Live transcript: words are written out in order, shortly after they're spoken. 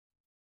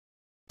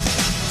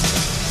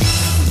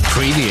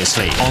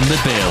Previously on the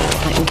bill.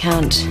 I can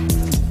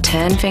count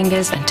 10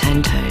 fingers and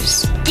 10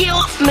 toes. Get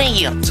off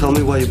me! Tell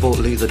me why you bought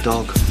Lee the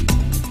dog.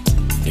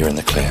 You're in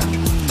the clear.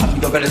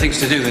 You've got better things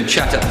to do than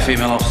chat at the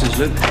female officers,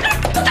 Luke.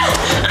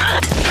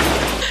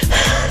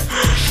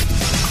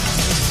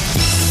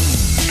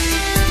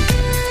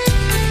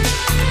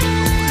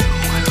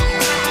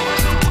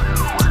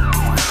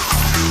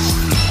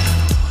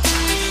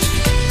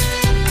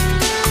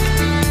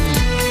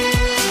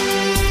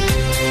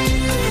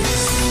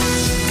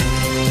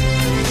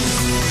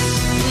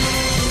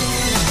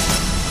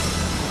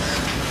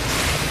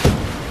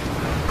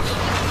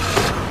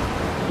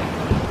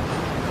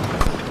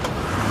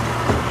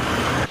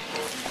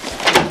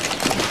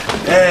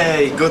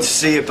 Hey, good to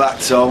see you back,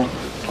 Tom.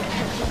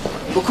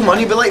 Well, come on,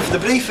 you'll be late for the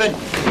briefing.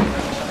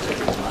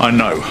 I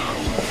know.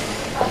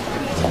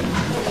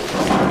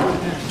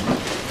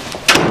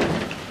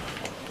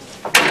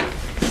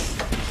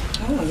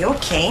 Oh, you're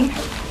keen.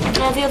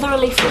 Yeah, the other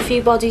relief for a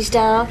few bodies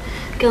down.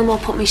 Gilmore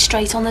put me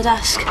straight on the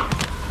desk.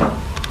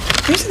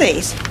 Whose are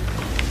these?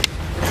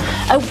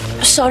 Oh,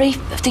 sorry,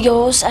 they're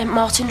yours.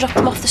 Martin dropped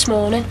them off this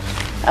morning.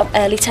 Oh,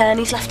 early turn,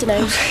 he's left a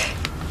note.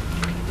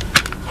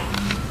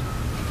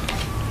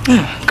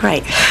 Oh,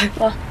 great.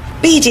 What?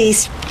 Bee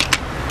Gees.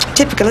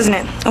 Typical, isn't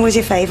it? Always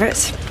your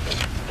favourites.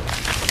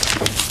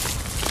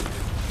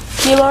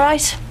 You all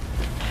right?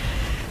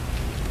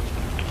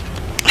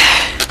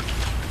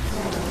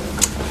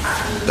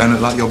 Don't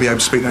look like you'll be able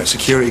to speak to that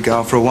security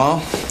guard for a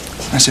while.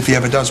 That's if he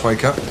ever does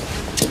wake up.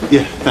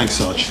 Yeah, thanks,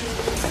 Sarge.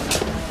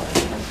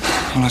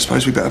 Well, I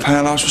suppose we better pay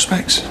our last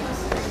respects.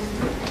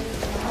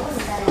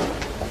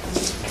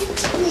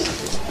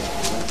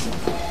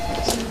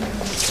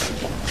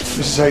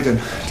 Mrs. Hayden,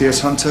 DS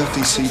Hunter,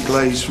 DC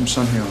Blaze from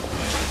Sunhill.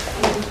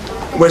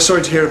 We're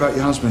sorry to hear about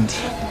your husband.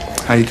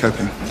 How are you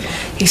coping?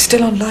 He's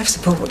still on life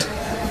support.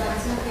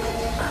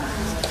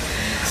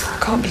 I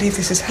can't believe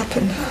this has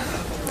happened.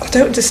 I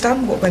don't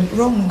understand what went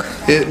wrong.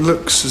 It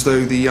looks as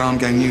though the armed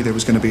gang knew there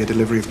was going to be a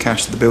delivery of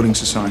cash to the building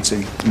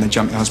society and they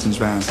jumped your husband's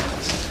van.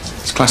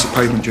 It's a classic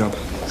pavement job.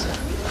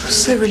 I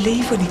was so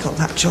relieved when he got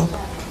that job.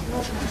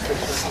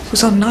 He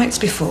was on nights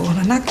before and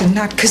I nagged and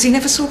nagged because he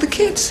never saw the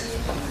kids.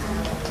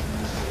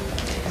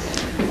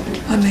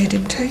 I made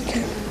him take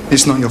it.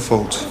 It's not your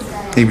fault.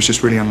 He was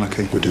just really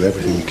unlucky. We'll do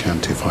everything we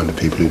can to find the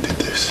people who did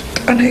this.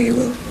 I know you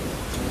will.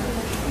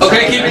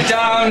 Okay, keep it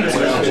down.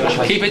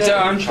 Keep it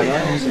down.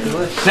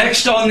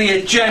 Next on the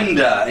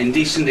agenda,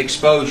 indecent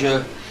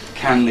exposure,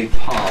 Canley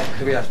Park.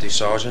 Could we have to,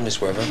 Sergeant,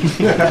 this weather?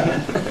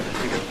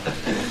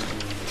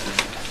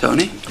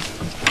 Tony?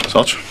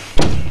 Sarge?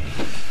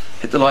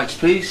 Hit the lights,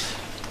 please.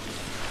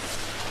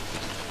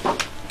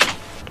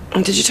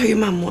 And did you tell your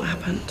mum what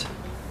happened?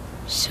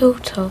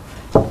 Sort of.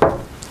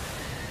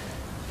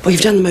 Well,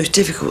 you've done the most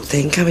difficult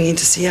thing, coming in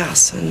to see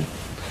us, and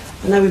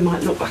I know we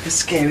might look like a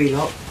scary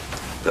lot,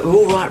 but we're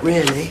all right,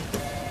 really.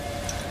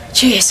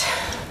 Cheers.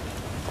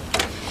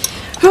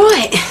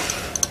 Right.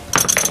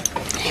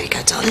 Here we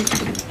go, darling.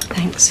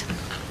 Thanks.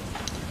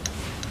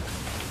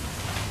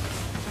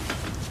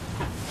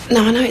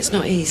 Now, I know it's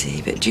not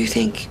easy, but do you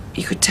think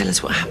you could tell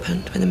us what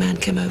happened when the man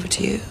came over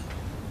to you?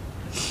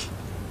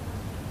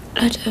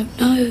 I don't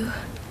know.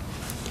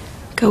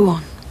 Go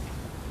on.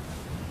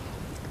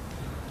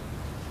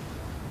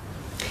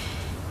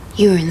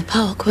 You were in the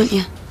park, weren't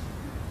you?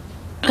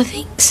 I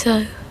think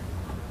so.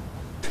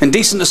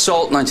 Indecent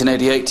assault,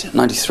 1988,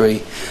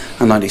 93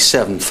 and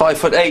 97.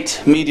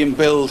 5'8", medium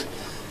build.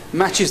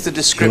 Matches the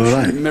description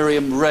right?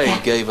 Miriam Ray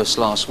gave us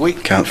last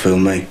week. Can't fool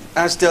me.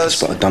 As does...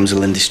 Spot a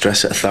damsel in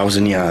distress at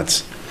 1,000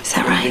 yards. Is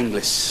that right?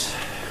 English.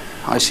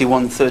 IC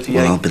 138.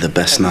 Well, I'll be the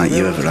best night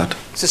you ever had.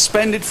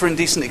 Suspended for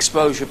indecent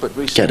exposure, but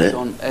recently Get it?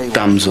 on A1.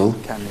 Damsel.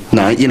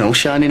 Night, you know,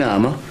 shining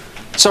armour.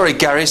 Sorry,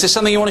 Gary, is there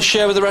something you want to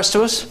share with the rest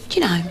of us? Do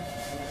you know,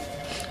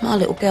 my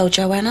little girl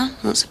Joanna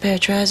wants a pair of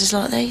trousers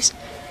like these.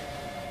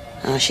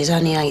 Oh, she's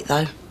only 8,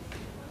 though.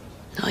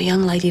 Not a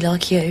young lady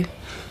like you.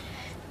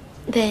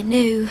 They're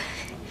new.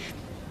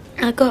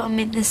 I got them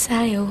in the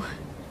sale.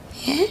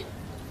 Yeah?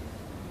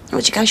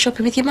 Would you go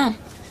shopping with your mum?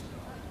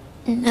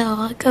 No,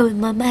 I go with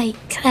my mate,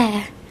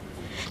 Claire.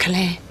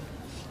 Claire.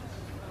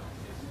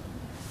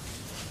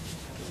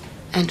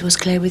 And was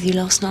Claire with you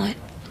last night?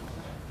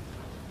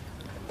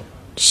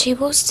 She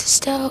was to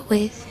start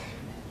with.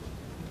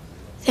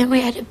 Then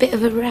we had a bit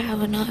of a row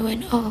and I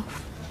went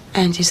off.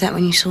 And is that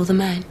when you saw the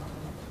man?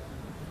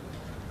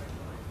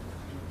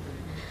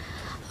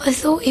 I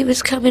thought he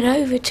was coming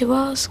over to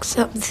ask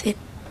something.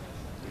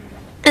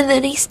 And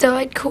then he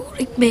started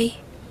calling me.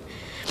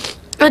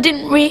 I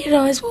didn't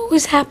realise what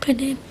was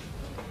happening.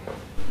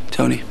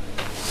 Tony. A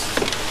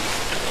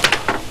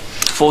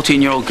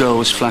 14-year-old girl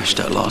was flashed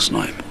at last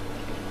night.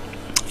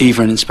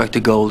 Eva and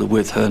Inspector Gold are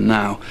with her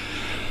now.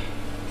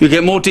 You'll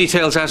get more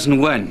details as and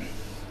when.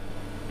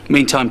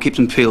 Meantime, keep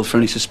them peeled for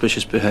any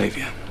suspicious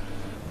behaviour.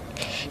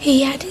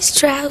 He had his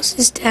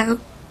trousers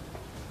down.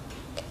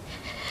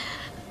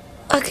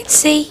 I could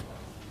see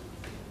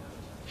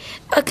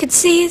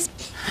his...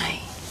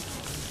 Hey,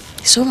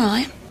 it's all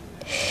right.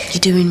 You're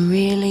doing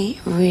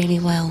really, really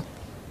well.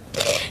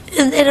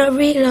 And then I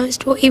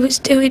realised what he was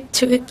doing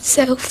to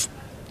himself.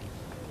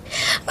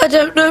 I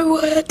don't know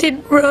why I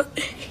didn't run.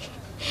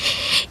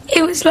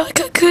 It was like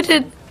I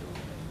couldn't.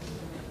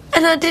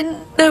 And I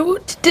didn't know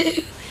what to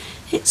do.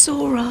 It's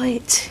all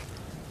right.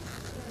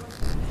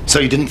 So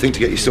you didn't think to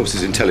get your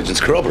sources' intelligence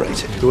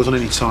corroborated? There wasn't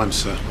any time,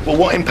 sir. Well,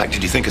 what impact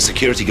did you think a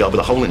security guard with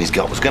a hole in his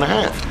gut was going to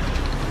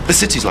have? The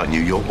city's like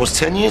New York was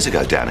 10 years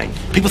ago, Danny.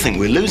 People think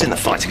we're losing the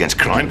fight against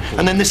crime,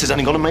 and then this has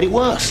only gone and made it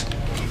worse.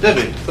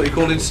 Debbie, thought you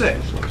called in sick.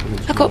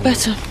 I got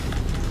better.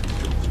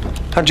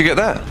 How'd you get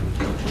that?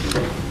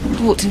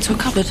 I walked into a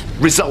cupboard.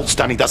 Results,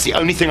 Danny. That's the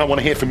only thing I want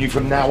to hear from you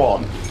from now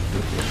on.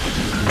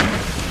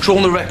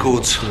 Drawn the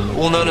records.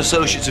 All known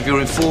associates of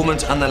your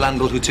informant and the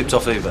landlord who tipped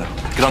off Eva.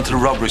 Get onto the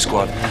robbery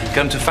squad. Get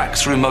them to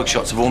fax through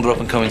mugshots of all their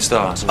up-and-coming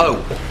stars.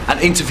 Oh, and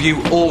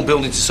interview all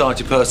building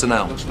society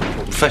personnel.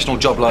 Professional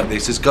job like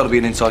this, there's got to be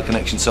an inside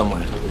connection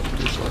somewhere.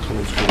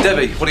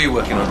 Debbie, what are you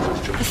working on?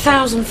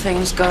 1,000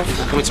 things, Gov.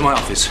 Come into my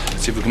office.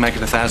 See if we can make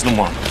it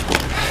 1001.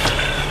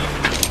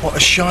 What a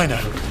shiner.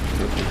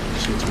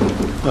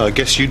 Well, I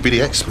guess you'd be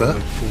the expert.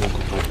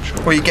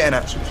 What are you getting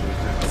at?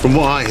 From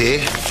what I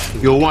hear,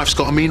 your wife's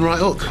got a mean right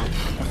hook.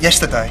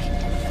 Yesterday.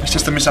 It's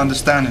just a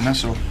misunderstanding,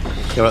 that's all.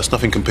 Yeah, that's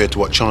nothing compared to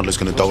what Chandler's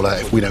going to dole out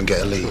if we don't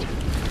get a lead.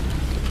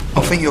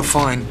 I think you'll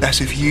find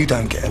that's if you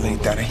don't get a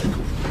lead, Danny.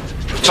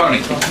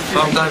 Tony.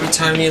 I'm David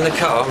Tony in the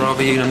car,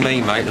 rather you than me,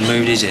 mate. The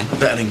mood is in.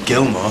 Better than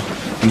Gilmore.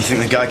 When you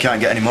think the guy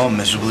can't get any more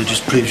miserable, it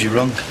just proves you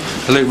wrong.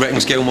 Luke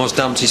reckons Gilmore's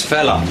dumped his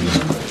fella.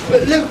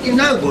 But Luke, you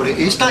know what it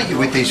is, don't you,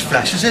 with these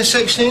flashes? They're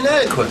sexually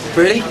inadequate.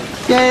 Really?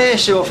 Yeah,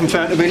 so often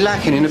found to be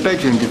lacking in the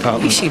bedroom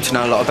department. You seem to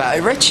know a lot about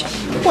it, Rich.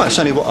 Well, it's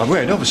only what I've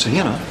read, obviously,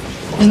 you know.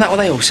 Isn't that what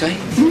they all say?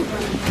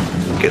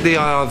 Get the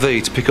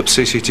IRV to pick up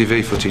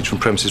CCTV footage from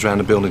premises around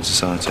the building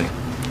society.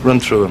 Run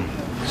through them.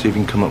 See if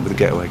you can come up with a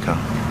getaway car.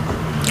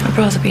 I'd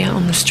rather be out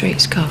on the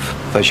streets, Gov.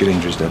 Facial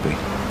injuries, Debbie.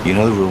 You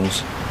know the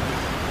rules.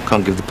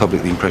 Can't give the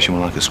public the impression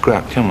we're like a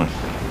scrap, can we?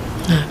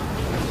 No.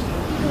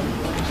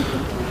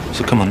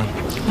 So come on then.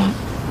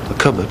 What? A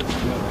cupboard.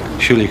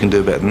 Surely you can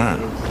do better than that.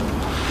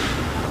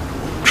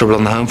 Trouble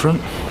on the home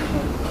front?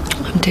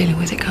 I'm dealing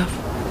with it, Gov.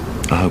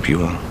 I hope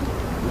you are.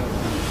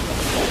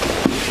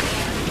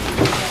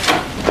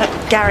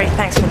 Gary,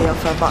 thanks for the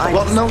offer, but I...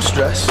 Well, no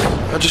stress.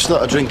 I just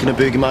thought a drink and a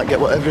boogie might get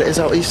whatever it is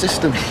out of your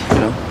system, you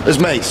know. As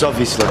mates,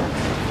 obviously.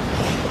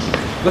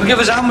 Gonna give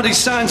us Amity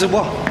signs of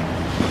what?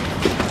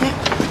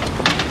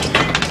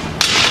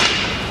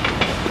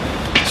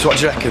 So what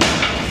do you reckon?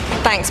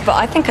 Thanks, but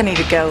I think I need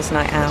a girls'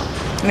 night out.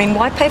 I mean,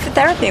 why pay for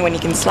therapy when you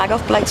can slag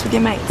off blokes with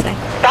your mates, eh?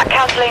 Back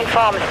counselling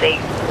pharmacy.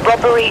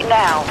 Robbery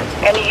now.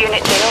 Any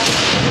unit deal?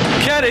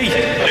 Kenny!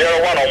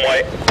 01 on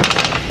way.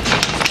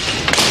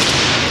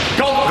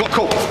 Got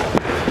call.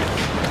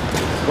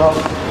 Well,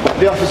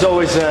 the offer's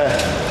always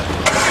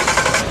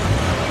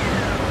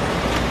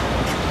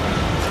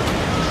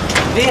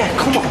Yeah,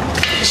 come on.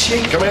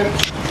 Come in.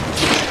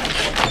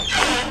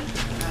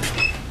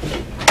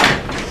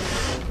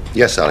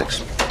 Yes,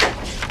 Alex.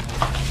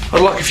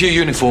 I'd like a few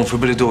uniforms for a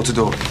bit of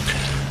door-to-door.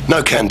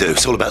 No can do.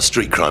 It's all about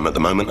street crime at the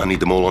moment. I need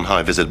them all on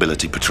high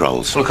visibility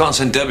patrols. Well, I can't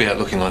send Debbie out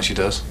looking like she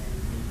does.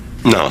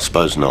 No, I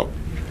suppose not.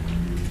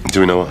 Do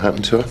we know what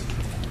happened to her?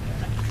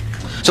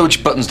 So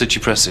which buttons did she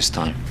press this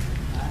time?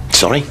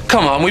 Sorry?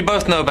 Come on, we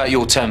both know about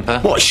your temper.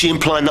 What, is she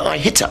implying that I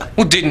hit her?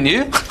 Well, didn't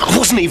you? I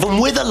wasn't even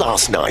with her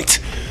last night.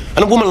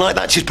 And a woman like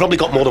that, she's probably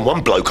got more than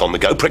one bloke on the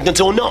go, pregnant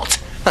or not.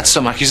 That's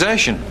some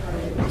accusation.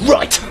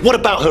 Right. What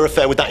about her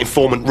affair with that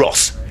informant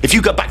Ross? If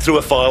you go back through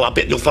her file, I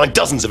bet you'll find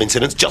dozens of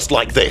incidents just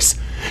like this.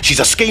 She's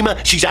a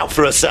schemer, she's out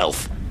for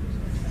herself.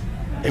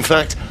 In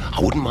fact, I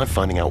wouldn't mind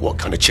finding out what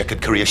kind of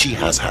checkered career she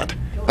has had.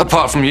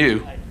 Apart from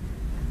you.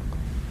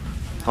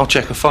 I'll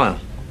check her file.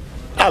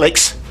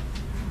 Alex,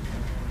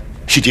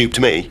 she duped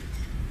me.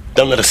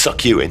 Don't let her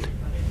suck you in.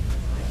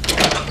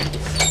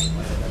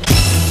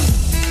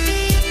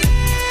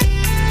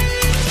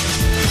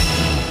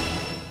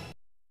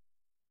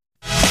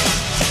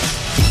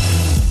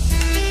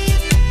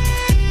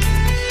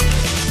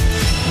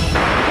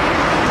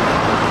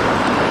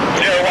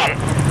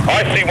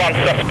 I see one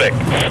suspect.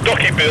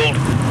 Stocky build,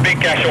 big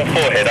gash on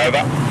forehead,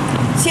 over.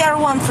 Sierra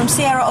 1 from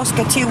Sierra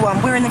Oscar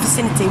 2-1. We're in the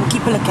vicinity. We'll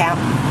keep a lookout.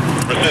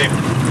 Received.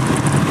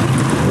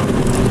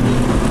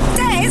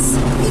 Des,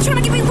 are you trying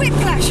to give me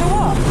whiplash or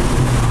what?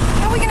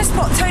 How are we going to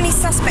spot Tony's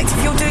suspect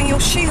if you're doing your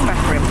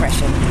Schumacher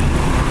impression?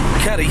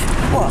 Caddy.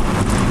 What?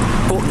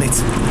 Button it.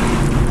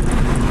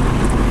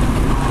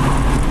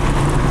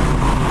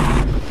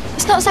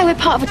 It's not as though we're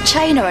part of a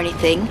chain or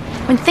anything.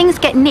 When things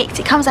get nicked,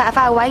 it comes out of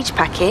our wage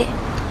packet.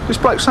 This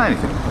bloke say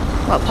anything?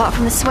 Well, apart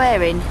from the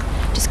swearing,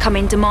 just come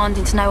in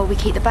demanding to know where we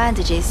keep the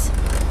bandages.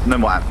 And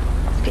then what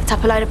happened? Picked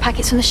up a load of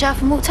packets from the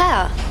shelf and walked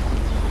out.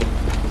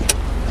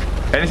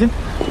 Anything?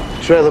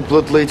 Trail of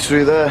blood leads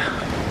through there.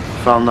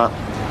 Found that.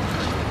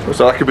 Well,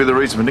 so that could be the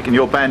reason for nicking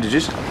your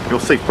bandages. Your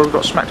thief probably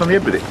got smacked on the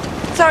head with it.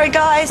 Sorry,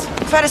 guys.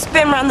 We've had a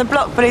spin round the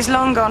block, but he's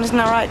long gone. Isn't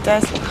that right,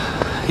 Des?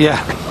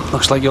 Yeah.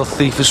 Looks like your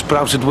thief has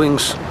sprouted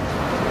wings.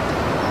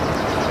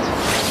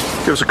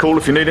 Give us a call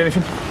if you need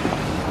anything.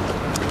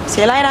 See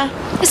you later.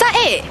 Is that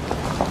it?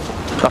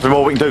 Nothing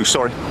more we can do,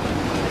 sorry.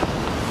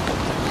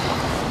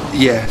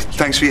 Yeah,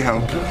 thanks for your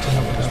help.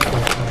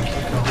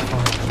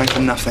 Thanks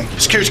for nothing.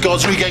 Security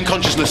guards regain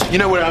consciousness. You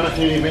know where I am if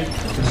you need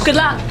me. Good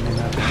luck.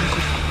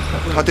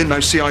 I didn't know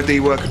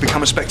CID work had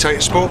become a spectator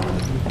sport.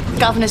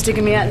 Governor's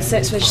digging me out the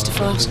sex register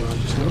files.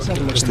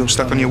 Still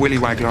stuck on your willy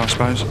waggler, I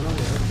suppose.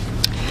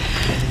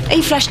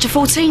 He flashed a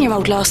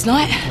 14-year-old last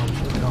night.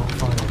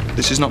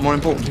 This is not more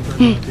important.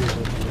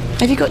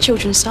 Have you got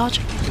children,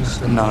 Sarge?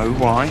 No,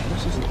 why?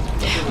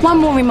 One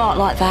more remark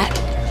like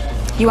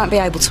that, you won't be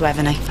able to have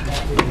any.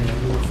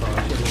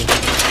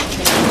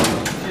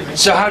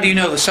 So how do you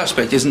know the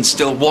suspect isn't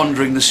still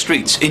wandering the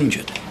streets,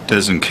 injured?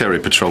 Des and Kerry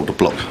patrolled the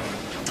block.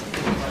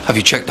 Have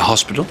you checked the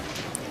hospital?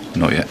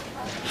 Not yet.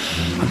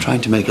 I'm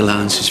trying to make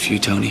allowances for you,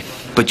 Tony.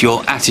 But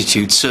your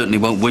attitude certainly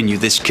won't win you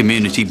this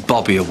Community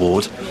Bobby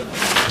Award.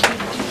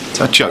 It's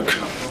a joke.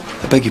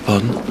 I beg your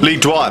pardon? Lee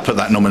Dwyer put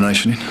that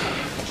nomination in.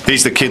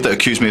 He's the kid that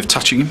accused me of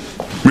touching him.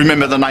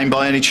 Remember the name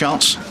by any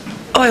chance?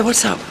 Oi,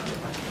 what's up?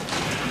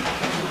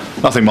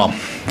 Nothing, Mum.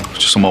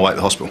 Just on my way to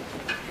the hospital.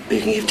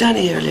 You can give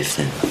Danny here a lift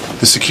then.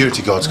 The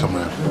security guards come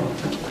round.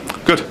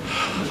 Good.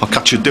 I'll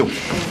cut you a deal.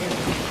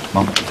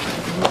 Mum.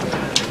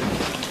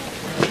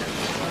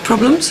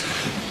 Problems?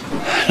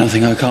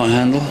 Nothing I can't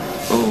handle.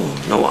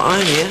 Oh, not what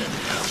I hear.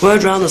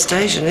 Word round the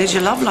station is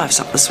your love life's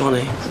up the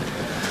Swanee.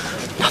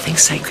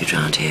 Nothing's sacred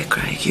round here,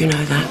 Craig. You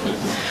know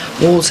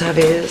that. Walls have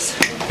ears.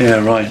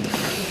 Yeah, right.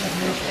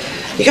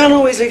 You can't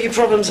always leave your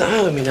problems at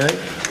home, you know.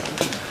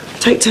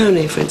 Take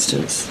Tony, for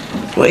instance.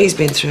 What he's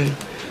been through.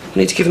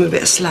 We need to give him a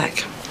bit of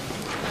slack.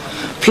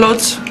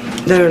 Plods,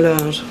 they're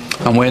allowed.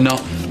 And we're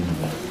not?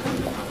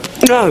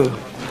 No,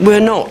 we're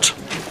not.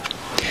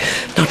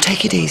 Now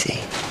take it easy.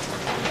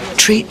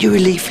 Treat your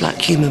relief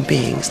like human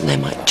beings and they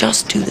might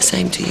just do the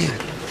same to you.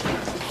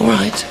 All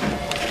right?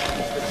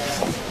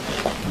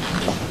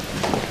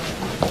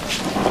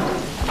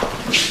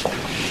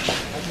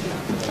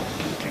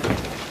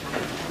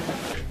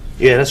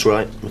 Yeah, that's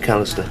right,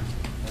 McAllister.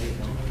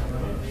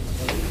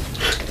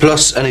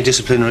 Plus any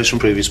disciplinaries from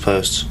previous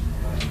posts.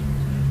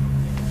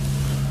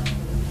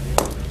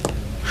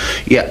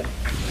 Yeah,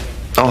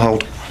 I'll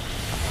hold.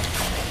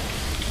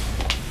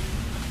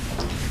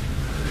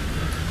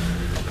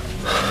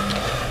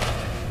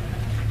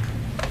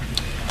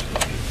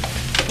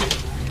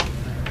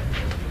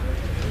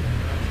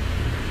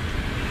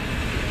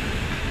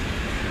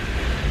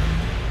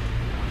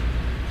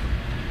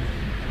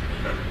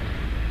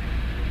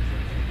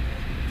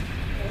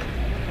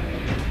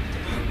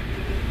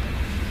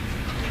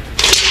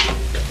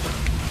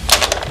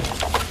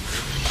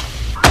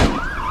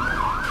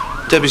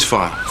 Debbie's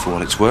fine, for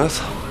what it's worth.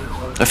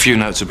 A few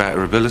notes about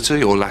her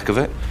ability, or lack of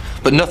it,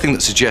 but nothing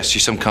that suggests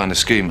she's some kind of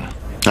schemer.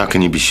 How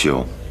can you be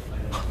sure?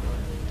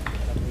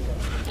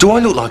 Do I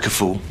look like a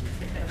fool?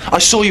 I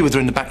saw you with her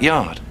in the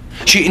backyard.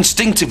 She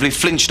instinctively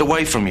flinched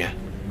away from you.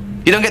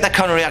 You don't get that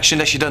kind of reaction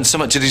unless you've done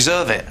something to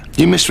deserve it.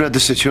 You misread the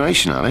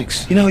situation,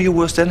 Alex. You know who your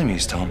worst enemy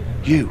is, Tom?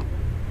 You.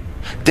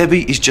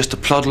 Debbie is just a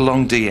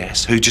plod-along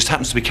DS who just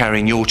happens to be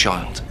carrying your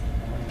child.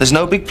 There's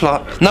no big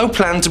plot, no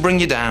plan to bring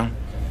you down.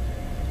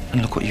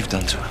 And look what you've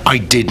done to her. I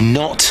did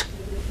not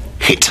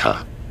hit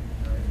her.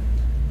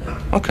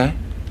 OK.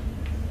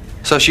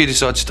 So she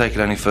decides to take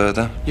it any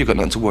further. You've got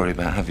nothing to worry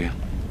about, have you?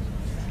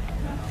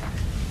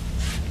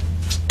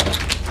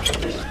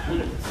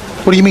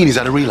 What do you mean he's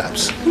had a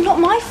relapse? Not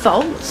my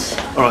fault.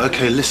 All right,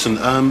 OK, listen,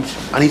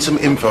 I need some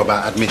info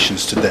about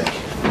admissions today.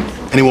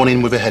 Anyone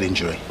in with a head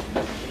injury?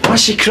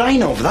 Why's she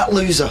crying over that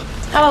loser?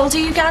 How old are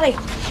you, Gary?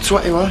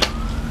 21.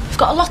 I've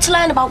got a lot to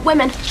learn about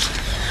women.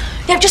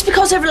 Yeah, just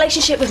because her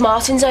relationship with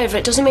Martin's over,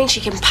 it doesn't mean she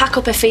can pack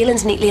up her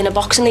feelings neatly in a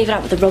box and leave it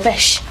out with the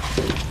rubbish.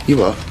 You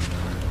what?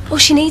 Well,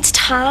 she needs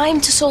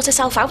time to sort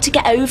herself out, to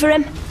get over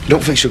him. You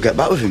don't think she'll get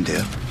back with him, do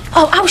you?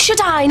 Oh, how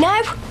should I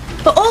know?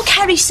 But all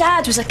Kerry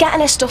said was that getting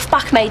her stuff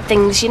back made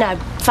things, you know,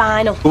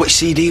 final. Which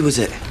CD was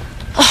it?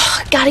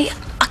 Oh, Gary,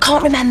 I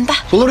can't remember.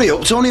 Well, hurry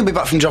up. Tony will be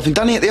back from dropping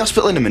Danny at the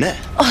hospital in a minute.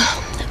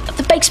 Oh,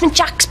 the Basement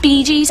Jack's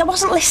Bee Gees. I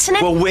wasn't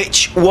listening. Well,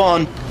 which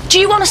one? Do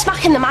you want a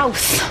smack in the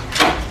mouth?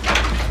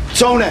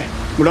 Tony,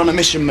 we're on a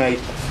mission, mate.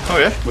 Oh,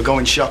 yeah? We're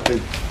going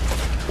shopping.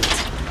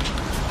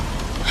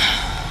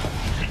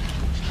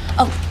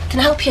 Oh, can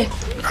I help you?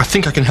 I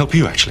think I can help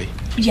you, actually.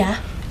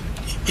 Yeah.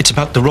 It's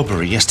about the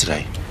robbery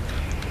yesterday.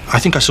 I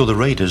think I saw the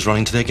raiders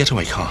running to their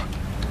getaway car.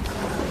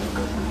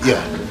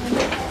 Yeah.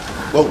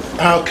 Well,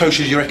 how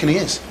kosher do you reckon he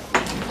is?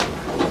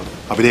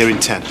 I'll be there in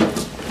 10.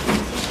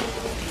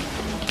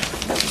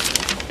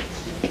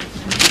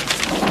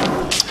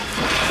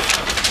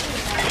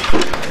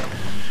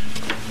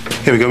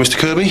 Here we go, Mr.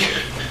 Kirby.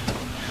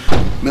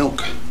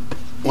 Milk,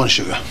 1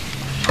 sugar.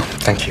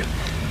 Thank you.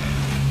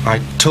 I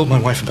told my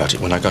wife about it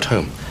when I got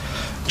home.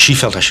 She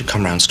felt I should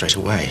come round straight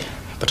away,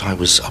 but I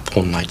was up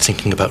all night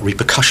thinking about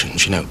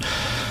repercussions, you know.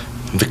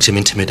 Victim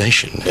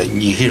intimidation.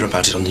 You hear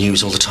about it on the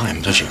news all the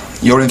time, don't you?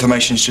 Your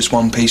information's just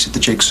one piece of the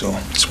jigsaw.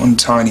 It's one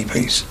tiny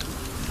piece.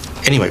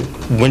 Anyway,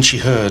 when she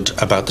heard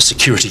about the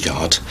security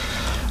guard,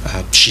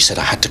 she said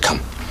I had to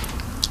come.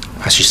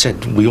 As you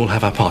said, we all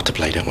have our part to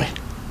play, don't we?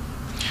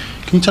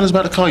 Can you tell us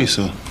about the car you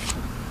saw?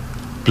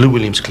 Blue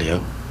Williams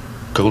Clio,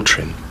 gold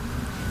trim.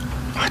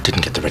 I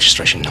didn't get the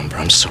registration number,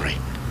 I'm sorry.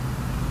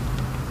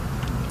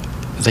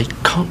 They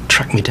can't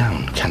track me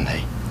down, can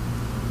they?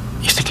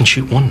 If they can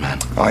shoot one man.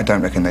 I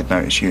don't reckon they'd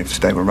notice you if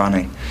they were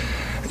running.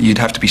 You'd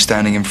have to be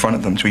standing in front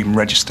of them to even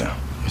register.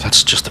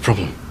 That's just the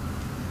problem.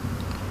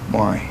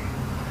 Why?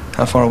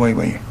 How far away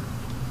were you?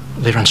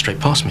 They ran straight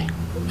past me,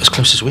 as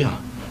close as we are.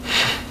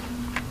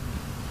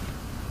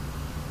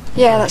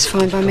 Yeah, that's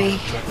fine by me.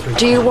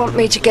 Do you want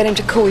me to get him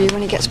to call you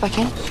when he gets back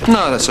in?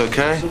 No, that's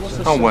okay.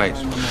 I'll wait.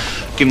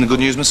 Give him the good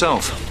news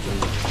myself.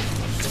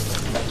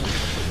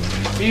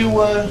 Have you,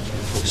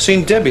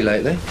 seen Debbie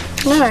lately?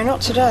 No,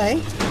 not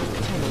today.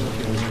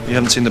 You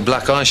haven't seen the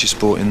black eye she's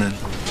sporting then?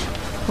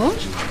 What?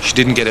 She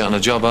didn't get it on a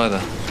job either.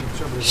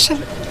 So,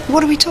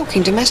 what are we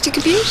talking, domestic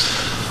abuse?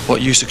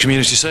 What use a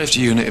community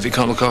safety unit if it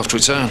can't look after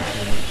its own?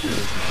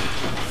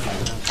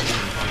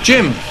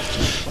 Jim,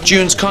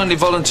 June's kindly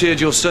volunteered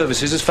your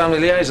services as family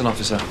liaison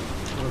officer.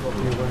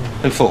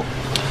 Who for?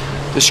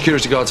 The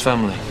security guard's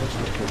family.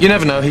 You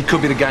never know, he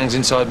could be the gang's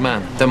inside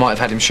man. They might have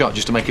had him shot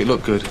just to make it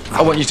look good.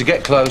 I want you to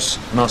get close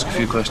and ask a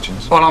few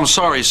questions. Well, I'm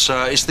sorry,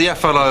 sir. It's the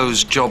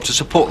FLO's job to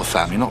support the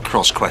family, not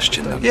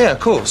cross-question them. Yeah, of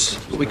course.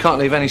 But we can't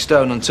leave any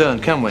stone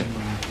unturned, can we?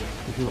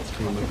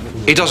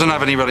 He doesn't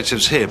have any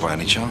relatives here by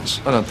any chance?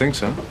 I don't think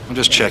so. I'm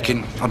just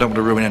checking. I don't want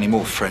to ruin any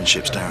more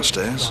friendships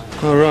downstairs.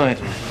 All right.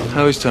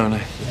 How is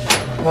Tony?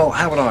 Well,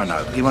 how would I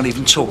know? He won't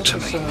even talk to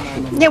me.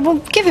 Yeah, well,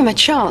 give him a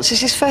chance.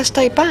 It's his first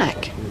day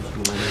back.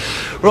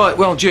 Right,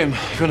 well, Jim,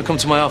 if you want to come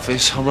to my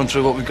office, I'll run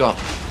through what we've got.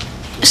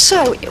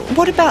 So,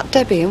 what about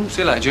Debbie?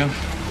 See you later, Jim.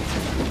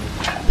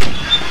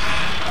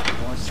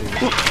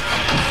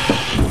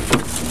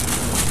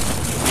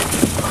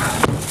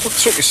 What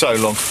took you so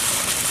long?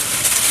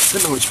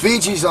 Didn't know which Bee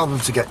Gees album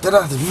to get, did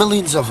I? There's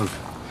millions of them.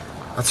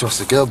 I trust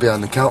the girl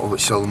behind the counter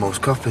which sold the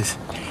most copies.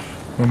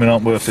 Women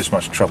aren't worth this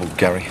much trouble,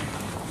 Gary.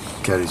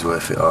 Gary's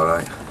worth it, all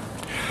right.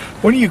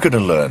 When are you going to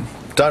learn?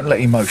 Don't let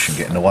emotion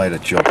get in the way of the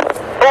job.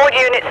 Board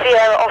Unit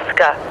Sierra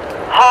Oscar.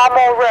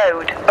 Harmore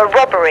Road. A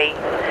robbery.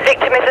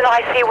 Victim is an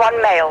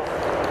IC1 male.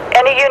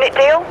 Any unit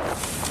deal?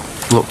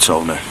 Look,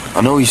 Tony,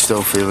 I know you're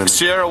still feeling it.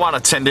 Sierra 1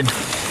 attending.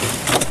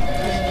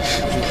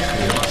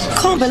 I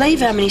can't believe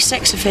how many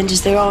sex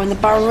offenders there are in the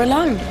borough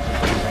alone.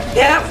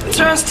 Yeah,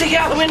 throw a stick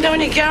out the window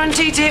and you're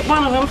guaranteed to hit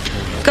one of them.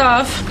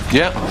 Gav,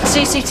 Yeah?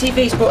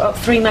 CCTV's brought up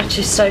 3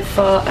 matches so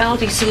far.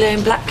 Aldi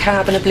Saloon, black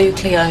cab and a blue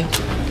Clio.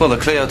 Well, the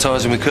Clio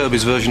ties in with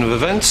Kirby's version of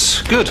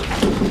events. Good.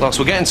 Last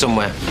we're getting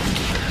somewhere.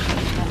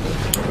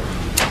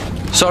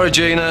 Sorry,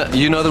 Gina,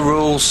 you know the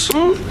rules.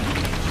 Supposed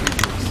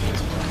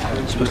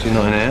to be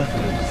not in here.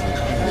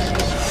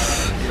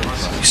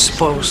 You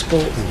spoil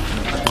sport.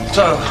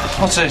 So,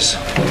 what's this?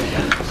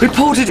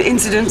 Reported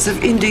incidents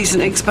of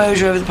indecent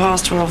exposure over the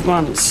past 12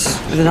 months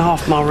within a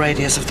half-mile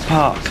radius of the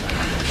park.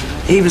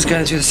 He was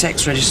going through the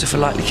sex register for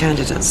likely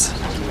candidates.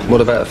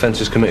 What about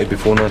offences committed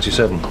before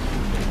 97?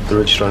 The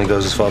register only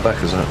goes as far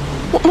back as that.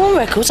 What more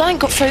records? I ain't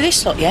got through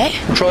this lot yet.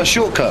 Try a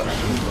shortcut.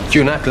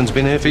 June Ackland's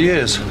been here for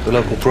years. The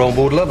local parole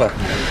board love her.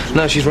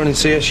 Now she's running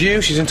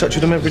CSU, she's in touch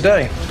with them every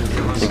day.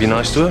 If you're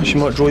nice to her, she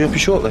might draw you up your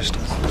shortlist.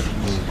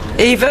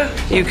 Eva,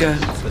 you go.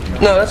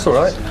 No, that's all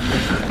right.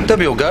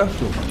 Debbie will go.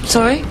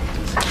 Sorry?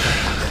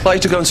 I'd like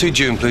you to go and see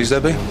June, please,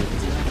 Debbie.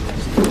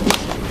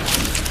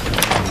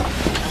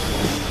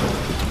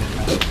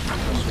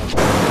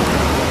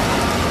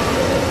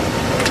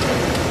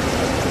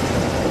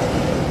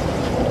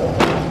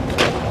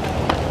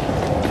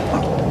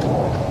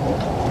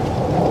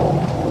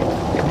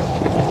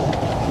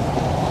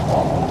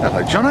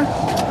 Hello,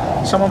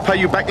 Jono. Someone pay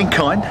you back in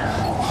kind?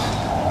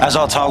 As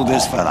I told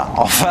this fella,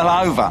 I fell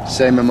over.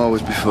 Same MO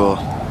as before.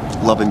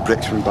 Lobbing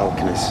bricks from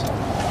balconies.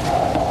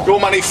 Your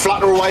money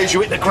flutter away as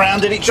you hit the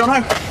ground, did it,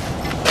 Jono?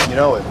 You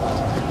know him?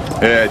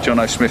 Yeah,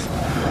 Jono Smith.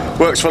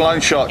 Works for Loan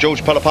Shark,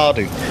 George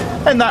Palapardu.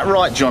 Isn't that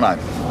right, Jono?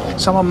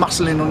 Someone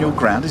muscling on your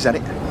ground, is that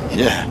it?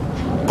 Yeah.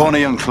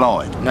 Bonnie and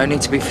Clyde. No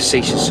need to be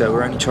facetious, sir.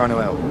 We're only trying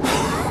to help.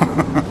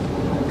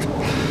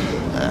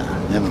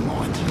 Never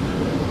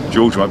mind.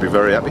 George won't be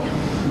very happy.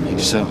 He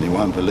certainly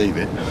won't believe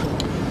it.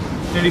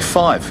 Nearly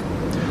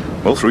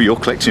 5. Well, through your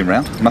collecting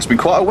round. Must have been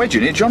quite a wedge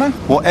in it, Jono.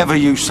 Whatever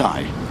you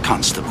say,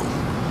 Constable.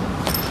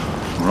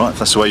 All right, if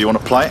that's the way you want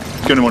to play it,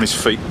 get him on his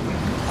feet.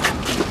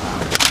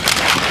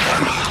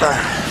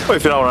 Well,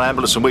 if you don't want an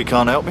ambulance and we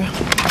can't help you,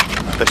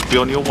 best be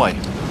on your way.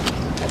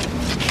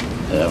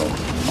 Yeah,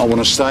 well, I want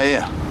to stay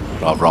here.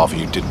 I'd rather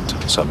you didn't,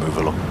 so move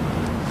along.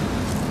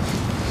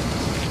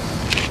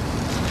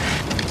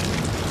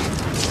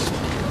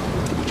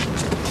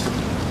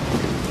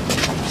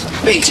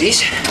 Bee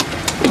Gees?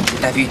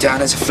 Have you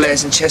down as a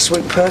flares and chest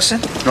sweep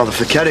person? Rather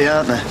for Kerry,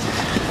 aren't they?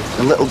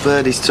 And little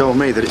birdie's told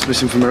me that it's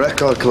missing from a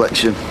record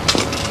collection.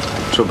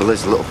 Trouble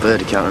is, the little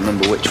birdie can't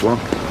remember which one.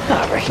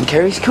 I reckon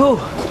Kerry's cool.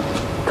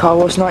 Car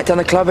wash night down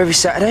the club every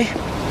Saturday.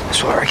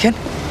 That's what I reckon.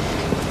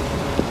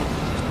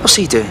 What's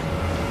he doing?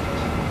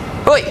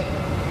 Oi!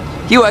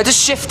 You heard us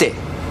shift it.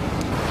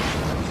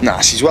 Nah,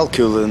 she's well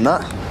cooler than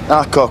that.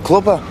 Hardcore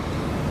clubber.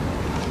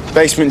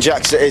 Basement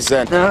jacks it is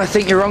then. No, I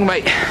think you're wrong,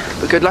 mate.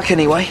 But good luck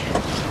anyway.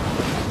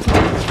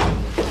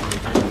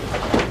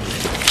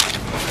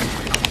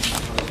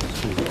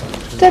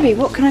 Debbie,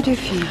 what can I do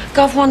for you?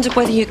 Gov wondered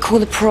whether you'd call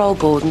the parole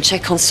board and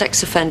check on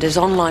sex offenders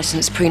on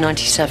licence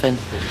pre-97.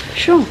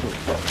 Sure.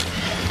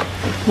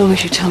 As long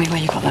as you tell me where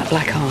you got that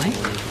black eye.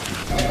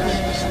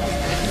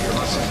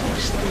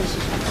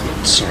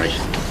 Sorry.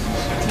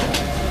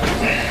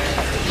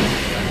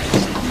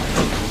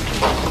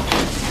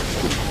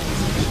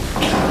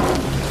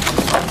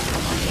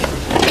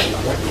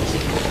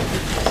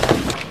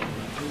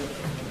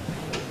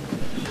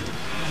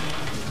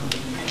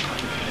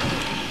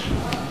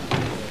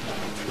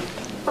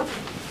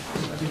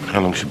 How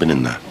long's she been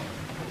in there?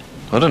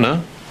 I don't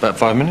know. About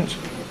 5 minutes.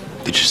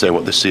 Did she say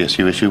what the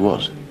CSU issue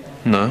was?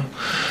 No.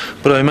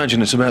 But I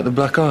imagine it's about the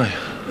black eye.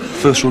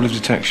 First rule of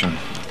detection.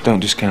 Don't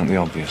discount the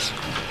obvious.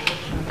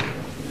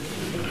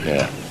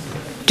 Yeah.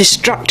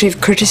 Destructive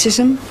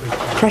criticism,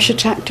 pressure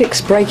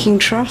tactics, breaking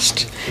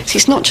trust. See,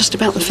 it's not just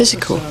about the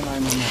physical.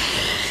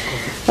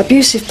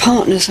 Abusive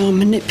partners are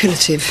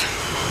manipulative.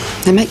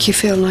 They make you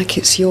feel like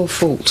it's your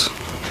fault.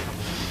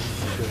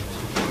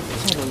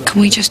 Can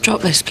we just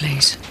drop this,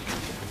 please?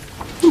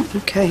 Oh,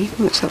 OK,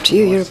 well, it's up to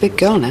you. You're a big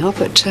girl now,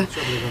 but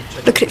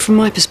look at it from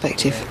my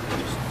perspective.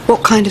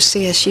 What kind of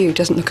CSU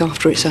doesn't look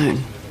after its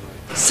own?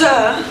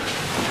 Sir,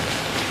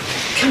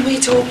 can we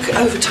talk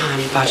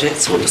overtime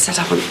budgets? I want to set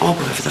up an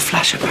obber for the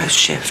flasher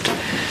post-shift.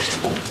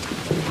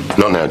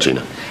 Not now,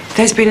 Gina.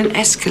 There's been an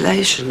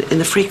escalation in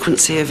the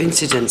frequency of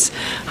incidents,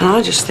 and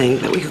I just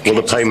think that we could...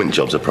 Well, the payment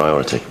job's a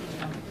priority.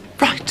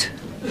 Right.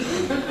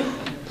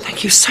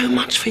 Thank you so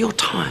much for your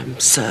time,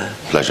 sir.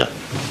 Pleasure.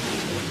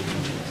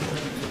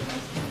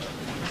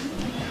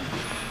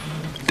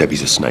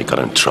 Debbie's a snake. I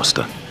don't trust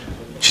her.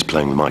 She's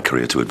playing with my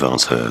career to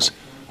advance hers.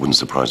 Wouldn't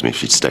surprise me if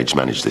she'd stage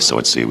managed this so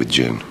I'd see her with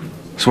June.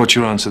 So what's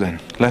your answer then?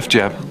 Left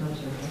jab?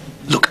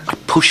 Look, I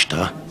pushed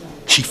her.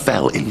 She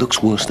fell. It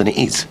looks worse than it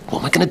is. What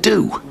am I going to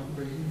do?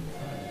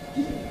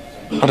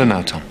 I don't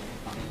know, Tom.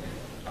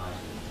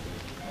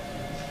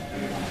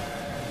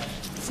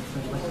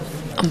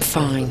 I'm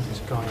fine.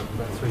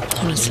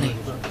 Honestly.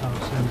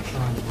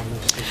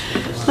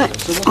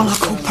 Right, I'll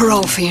call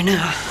parole for you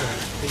now.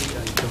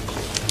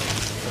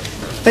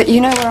 But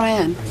you know where I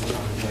am?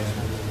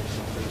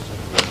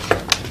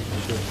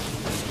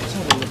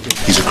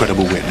 He's a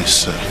credible witness,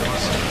 sir.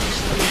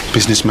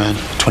 Businessman,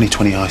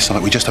 20/20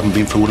 eyesight. We just haven't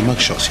been through all the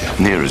mugshots yet.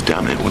 Near as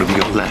damn it. What have you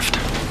got left?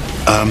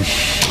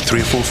 3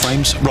 or 4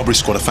 frames. Robbery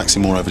squad are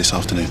faxing more over this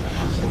afternoon.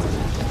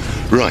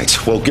 Right.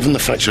 Well, given the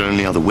fact you're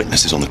only other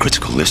witnesses on the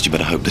critical list, you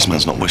better hope this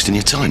man's not wasting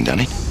your time,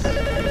 Danny.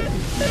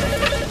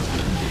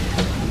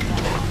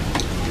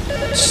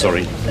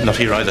 Sorry, not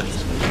here either.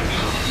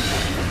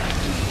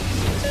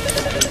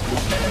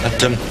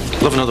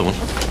 Love another one.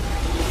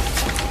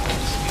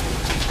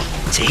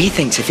 See, he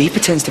thinks if he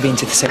pretends to be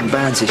into the same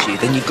bands as you,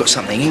 then you've got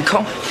something in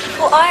common.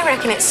 Well, I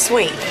reckon it's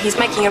sweet. He's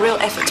making a real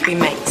effort to be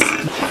mates.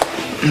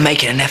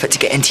 Making an effort to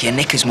get into your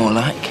knickers, more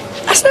like.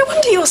 That's no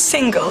wonder you're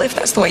single, if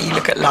that's the way you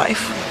look at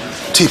life.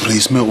 Tea,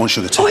 please. Milk, 1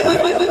 sugar tea.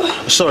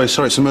 Oi. Sorry, it's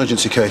an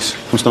emergency case.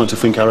 I'm starting to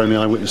think our only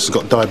eyewitness has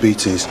got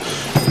diabetes.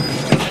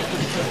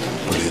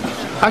 Brilliant.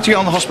 How'd you get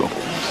on the hospital?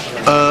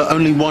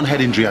 Only one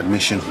head injury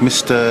admission.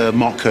 Mr.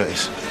 Mark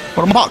Curtis.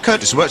 Well, Mark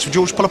Curtis works for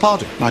George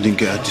Palapardi. I didn't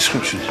get a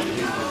description.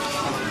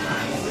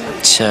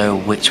 So,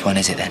 which one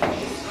is it then?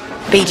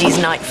 Bee Gees'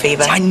 Night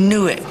Fever. I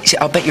knew it. See,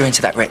 I'll bet you're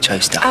into that retro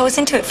stuff. I was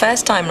into it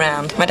first time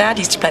round. My dad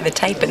used to play the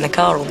tape in the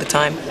car all the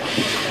time.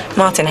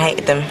 Martin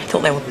hated them. He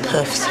thought they were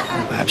puffs.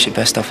 Well, perhaps you're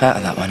best off out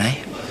of that one,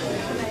 eh?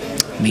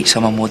 Meet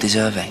someone more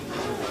deserving.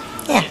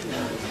 Yeah,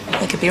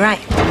 you could be right.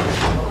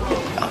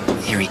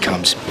 Oh, here he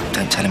comes.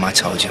 Don't tell him I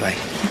told you, eh?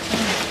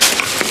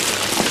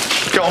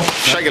 Go on,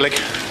 shake your leg.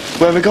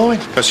 Where are we going?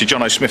 Go see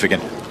John O. Smith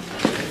again.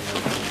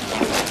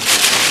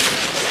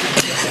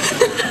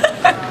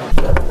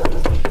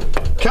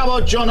 Come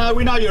on, Jono,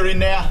 we know you're in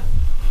there.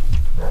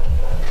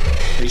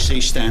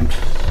 PC stamped.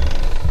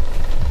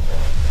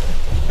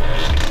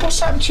 What's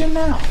happened to you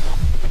now?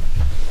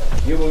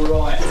 You were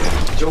right.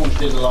 George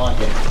didn't like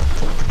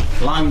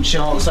it. Lone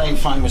sharks ain't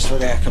famous for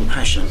their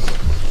compassion.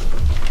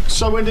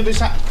 So when did this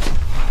happen?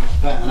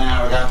 About an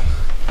hour ago.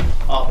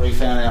 After he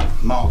found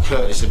out Mark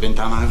Curtis had been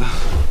done over.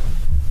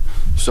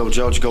 So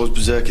George goes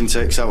berserk and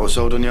takes out what's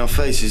owed on your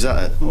face, is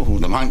that it? Oh,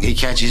 the monkey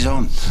catches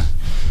on.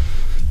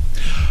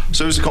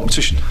 So who's the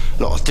competition?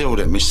 Look, I dealt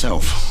it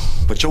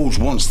myself. But George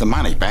wants the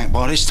money back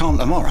by this time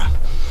tomorrow.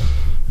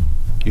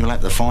 You'll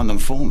have to find them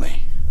for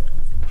me.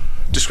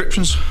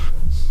 Descriptions?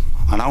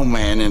 An old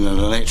man in an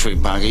electric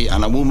buggy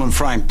and a woman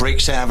throwing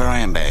bricks out of her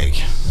handbag.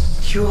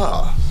 You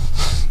are?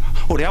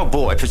 Well, the old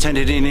boy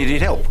pretended he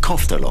needed help,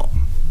 coughed a lot.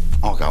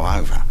 I go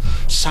over.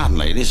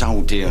 Suddenly, this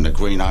old dear in a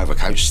green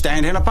overcoat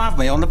standing above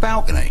me on the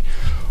balcony.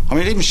 I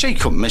mean, even she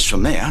couldn't miss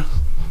from there.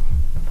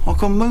 I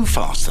couldn't move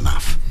fast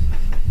enough.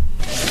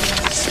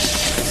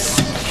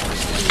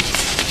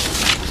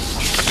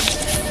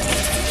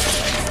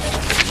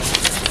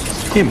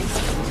 Him?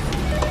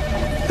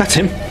 That's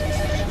him.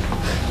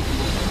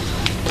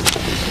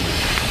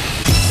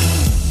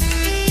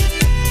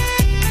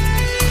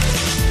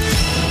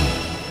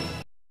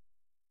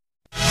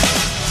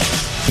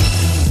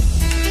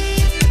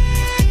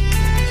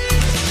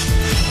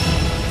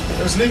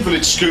 There was an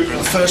invalid scooter at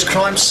the first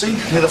crime scene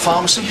near the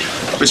pharmacy.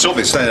 It's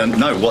obvious they don't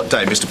know what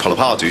day Mr.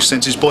 Polipardou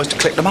sends his boys to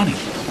collect the money.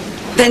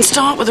 Then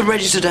start with the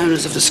registered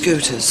owners of the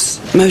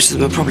scooters. Most of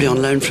them are probably on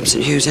loan from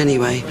St Hugh's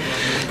anyway.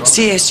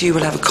 CSU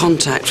will have a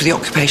contact for the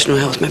occupational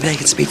health. Maybe they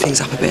can speed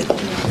things up a bit.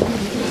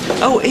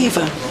 Oh,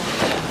 Eva.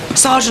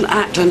 Sergeant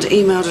Ackland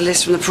emailed a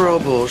list from the parole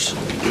board.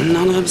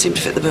 None of them seem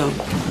to fit the bill.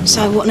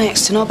 So what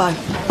next to Nobbo?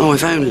 Oh,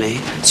 if only.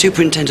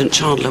 Superintendent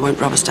Chandler won't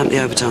rubber stamp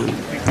the overtime.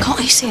 Can't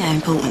you see how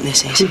important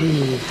this is?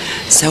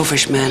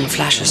 Selfish man,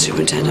 flasher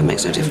superintendent,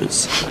 makes no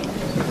difference.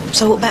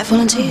 So what about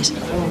volunteers?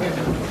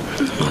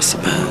 I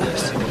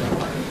suppose.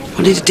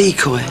 I need a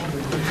decoy.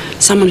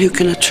 Someone who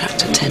can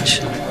attract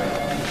attention.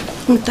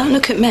 Well, don't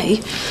look at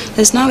me.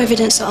 There's no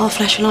evidence that our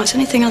flashing lights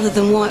anything other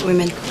than white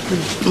women.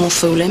 More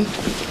fooling.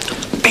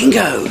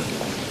 Bingo!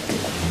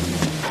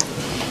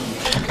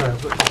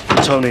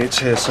 Tony, it's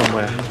here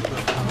somewhere.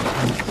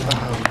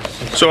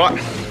 It's all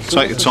right.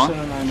 Take your time.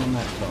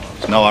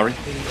 No hurry.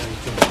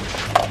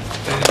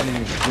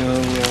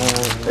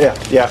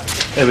 Yeah.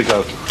 Here we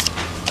go.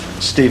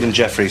 Stephen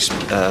Jeffries,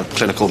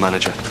 clinical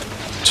manager.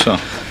 So,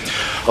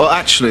 well,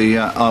 actually,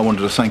 I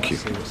wanted to thank you.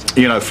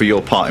 You know, for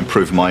your part in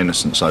proving my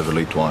innocence over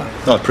Lee Dwyer.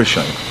 I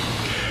appreciate it.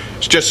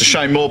 It's just a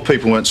shame more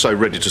people weren't so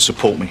ready to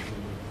support me.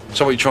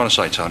 So what are you trying to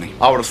say, Tony?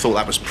 I would have thought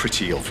that was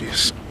pretty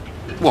obvious.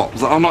 What,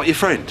 that I'm not your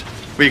friend?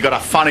 Well, you've got a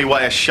funny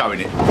way of showing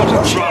it.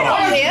 What's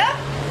wrong here?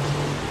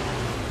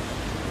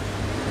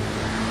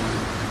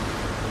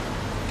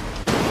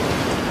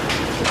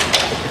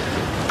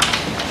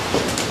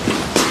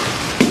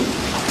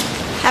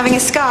 Having a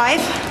skive?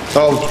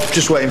 Oh,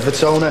 just waiting for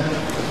Tony.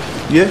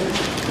 You?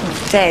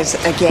 Des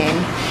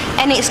again.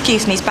 Any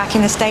excuse and he's back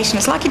in the station.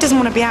 It's like he doesn't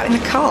want to be out in the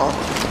car.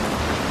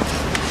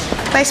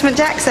 Basement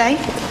Jacks, eh?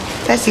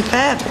 They're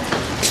superb.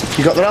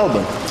 You got their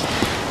album?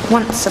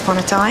 Once upon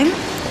a time.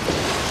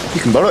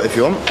 You can borrow it if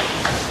you want.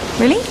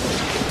 Really?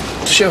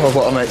 To show off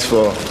what our mates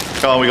for.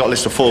 Oh, we got a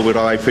list of 4-wheel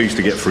APs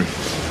to get through.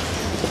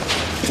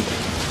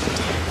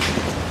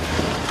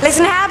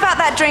 Listen, how about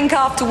that drink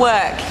after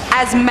work?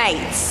 As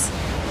mates?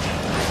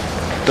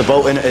 The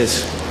bolting it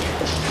is.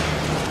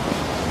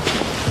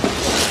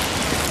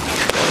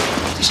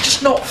 It's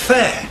just not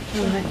fair.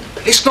 Right.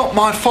 It's not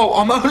my fault.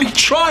 I'm only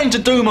trying to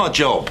do my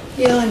job.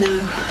 Yeah, I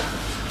know.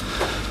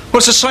 Well,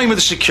 it's the same with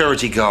the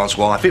security guard's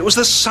wife. It was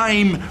the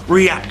same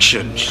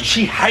reaction.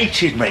 She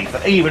hated me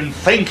for even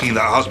thinking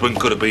that her husband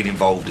could have been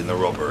involved in the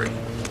robbery.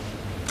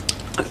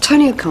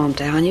 Tony will calm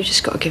down. You've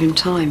just got to give him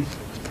time.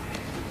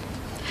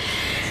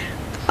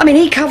 I mean,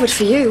 he covered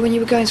for you when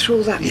you were going through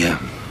all that. Yeah,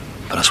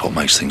 but that's what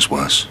makes things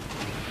worse.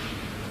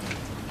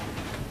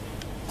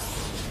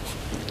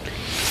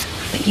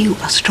 But you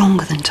are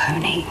stronger than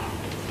Tony,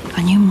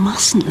 and you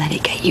mustn't let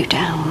it get you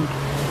down.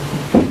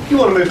 You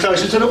want to move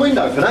closer to the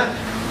window for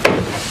that?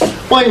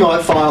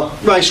 Wainwright file,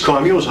 race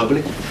crime, yours, I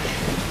believe.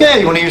 Yeah,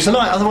 you want to use the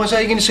light, otherwise how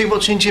are you going to see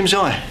what's in Jim's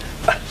eye?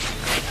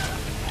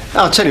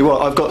 I'll tell you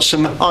what, I've got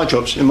some eye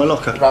drops in my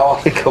locker. No,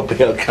 I think I'll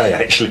be okay,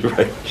 actually,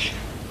 Reg.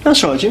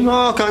 That's right, Jim,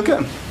 I'll go and get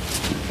them.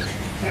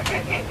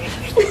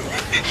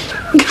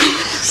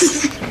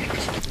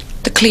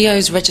 The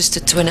Clio's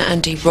registered to an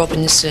Andy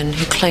Robinson,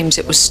 who claims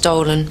it was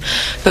stolen,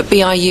 but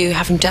BIU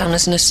have him down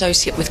as an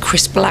associate with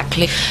Chris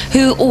Blackley,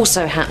 who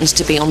also happens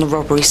to be on the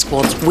robbery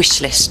squad's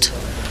wish list.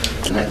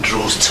 And that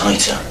draws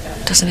tighter.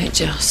 Doesn't it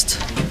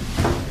just?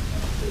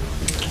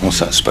 What's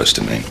that supposed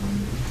to mean?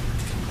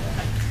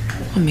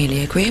 I'm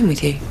merely agreeing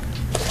with you.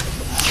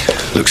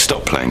 Look,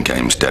 stop playing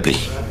games, Debbie.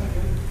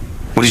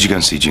 What did you go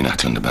and see June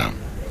Ackland about?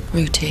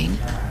 Routine.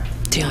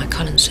 D.I.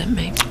 Cullen sent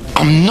me.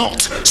 I'm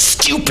not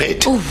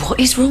stupid! Oh, what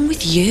is wrong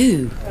with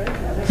you?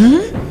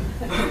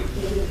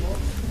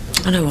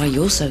 I know why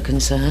you're so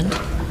concerned.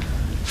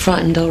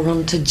 Frightened I'll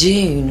run to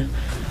June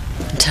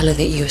and tell her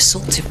that you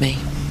assaulted me.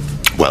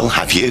 Well,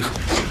 have you?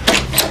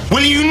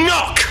 Will you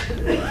knock?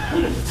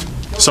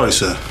 Sorry,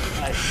 sir.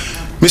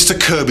 Mr.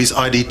 Kirby's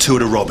ID'd 2 of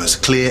the robbers,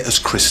 clear as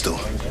crystal.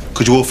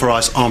 Could you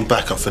authorise armed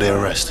backup for their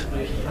arrest?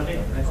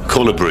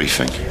 Call a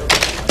briefing.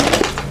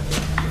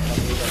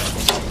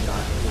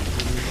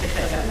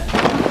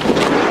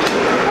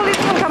 Well, you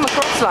can come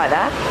across like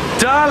that.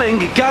 Darling,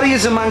 Gary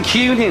is a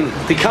Mancunian.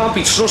 They can't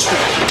be trusted.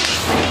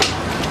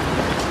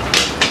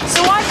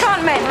 So why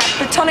can't men have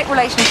platonic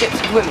relationships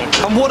with women?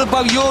 And what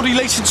about your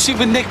relationship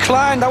with Nick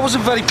Klein? That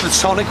wasn't very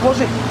platonic, was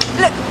it?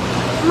 Look,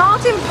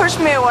 Martin pushed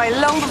me away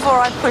long before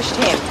I pushed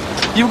him.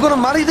 You were going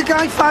to marry the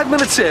guy 5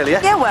 minutes earlier?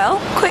 Yeah, well,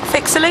 quick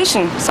fix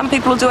solution. Some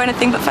people will do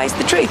anything but face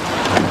the truth.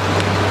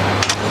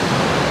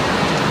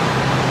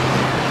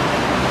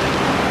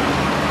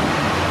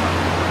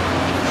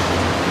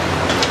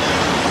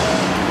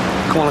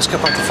 Come on, let's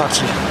get back to the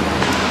factory.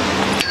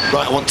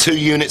 Right, I want 2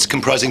 units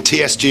comprising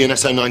TSG and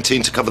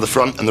SO19 to cover the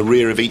front and the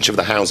rear of each of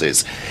the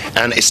houses.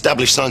 And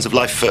establish signs of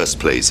life first,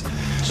 please.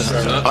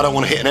 I don't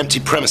want to hit an empty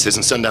premises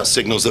and send out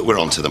signals that we're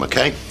onto them,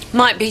 OK?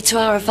 Might be to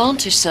our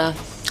advantage, sir.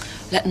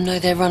 Let them know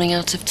they're running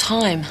out of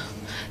time.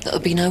 There'll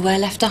be nowhere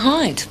left to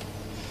hide.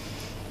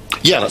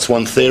 Yeah, that's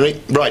one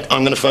theory. Right,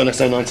 I'm going to phone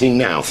SO19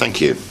 now.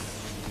 Thank you.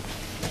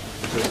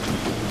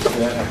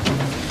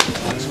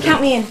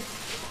 Count me in.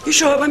 You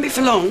sure it won't be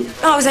for long?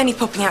 Oh, I was only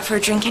popping out for a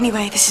drink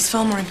anyway. This is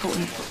far more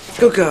important.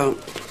 Good girl.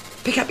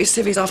 Pick up your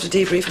civvies after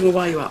debrief and we'll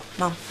wire you up.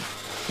 Mum.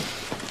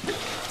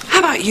 How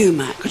about you,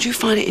 Matt? Could you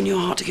find it in your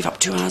heart to give up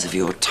 2 hours of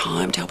your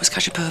time to help us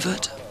catch a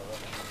pervert?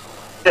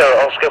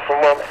 Yeah, Oscar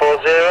from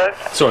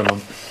 140. Sorry,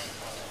 Mum.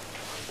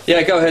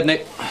 Yeah, go ahead,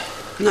 Nick.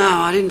 No,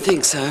 I didn't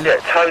think so. Yeah,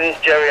 Tony's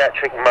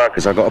geriatric mug.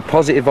 Because I got a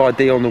positive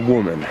ID on the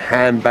woman.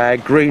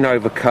 Handbag, green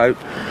overcoat,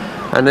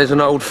 and there's an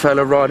old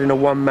fella riding a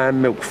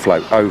one-man milk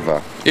float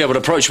over. Yeah, but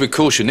approach with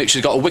caution, Nick.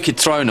 She's got a wicked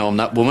thrown on,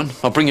 that woman.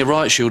 I'll bring your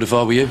riot shield if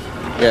I were you.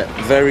 Yeah,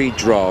 very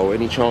droll.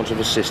 Any chance of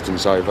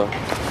assistance, over?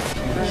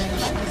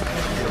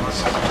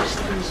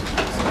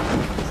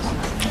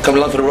 Come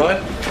along for the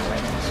riot?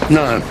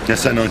 No,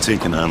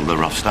 SO19 can handle the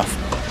rough stuff.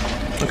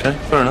 OK,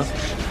 fair enough.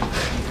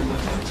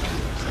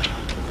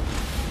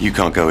 You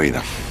can't go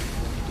either.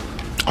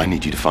 I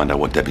need you to find out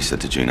what Debbie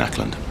said to June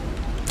Ackland.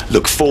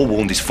 Look,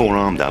 forewarned is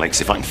forearmed, Alex.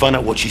 If I can find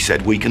out what she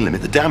said, we can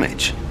limit the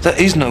damage. There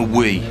is no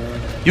we.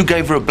 You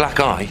gave her a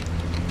black eye.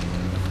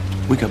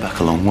 We go back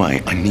a long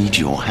way. I need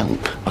your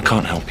help. I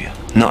can't help you.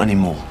 Not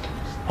anymore.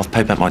 I've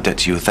paid back my debt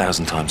to you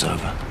 1,000 times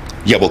over.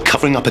 Yeah, well,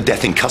 covering up a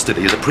death in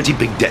custody is a pretty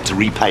big debt to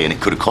repay, and it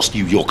could have cost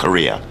you your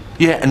career.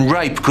 Yeah, and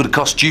rape could have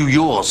cost you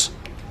yours.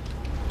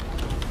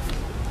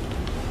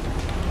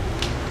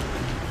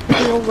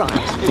 You're all right.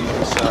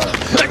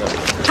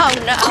 Oh,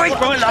 no. Quick,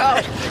 my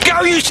love.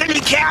 Go, you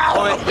silly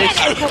cow!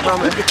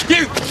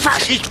 You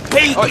fascist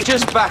pig! Right,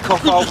 just back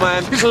off, old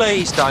man.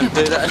 Please don't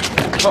do that.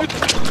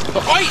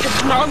 Wait,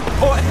 no.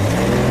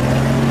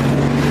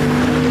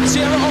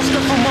 Sierra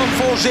Oscar from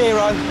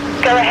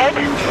 140. Go ahead.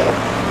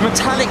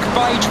 Metallic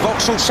beige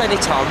Vauxhall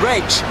Senator,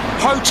 Reg,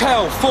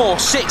 Hotel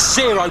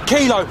 460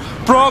 Kilo,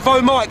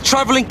 Bravo Mike,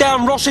 travelling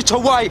down Rossiter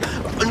Way.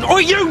 Oh,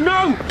 you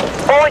know!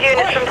 All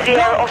units from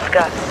Sierra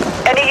Oscar.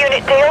 Any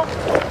unit deal?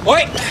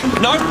 Wait,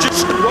 no,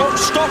 just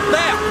stop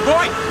there.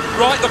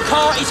 Right, the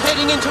car is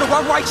heading into the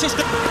one-way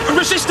system.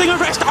 Resisting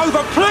arrest,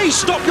 over. Please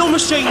stop your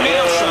machine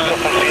now, sir.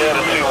 Sierra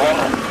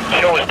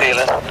 2-1. Show us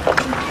dealer.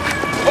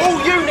 All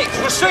units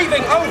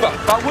receiving, over.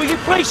 But will you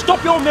please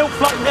stop your milk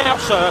float now,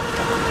 sir?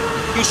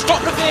 You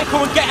stop the vehicle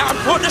and get out and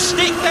put the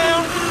stick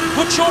down.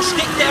 Put your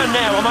stick down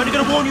now. I'm only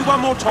going to warn you one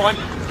more time.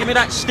 Give me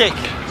that stick.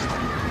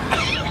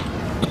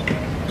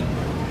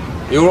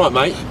 You all right,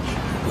 mate?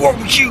 What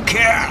would you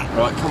care?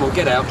 Right, come on,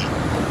 get out.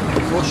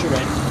 What's your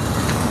end?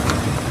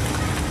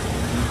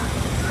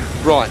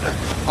 Right,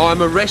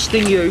 I'm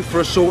arresting you for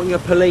assaulting a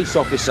police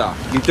officer.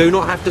 You do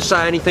not have to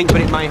say anything,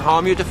 but it may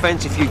harm your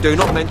defence if you do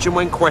not mention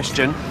when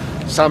questioned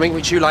something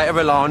which you later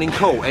rely on in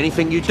court.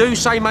 Anything you do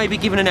say may be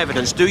given in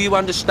evidence. Do you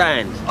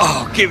understand?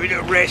 Oh, give it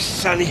a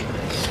rest, Sonny.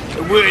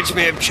 The words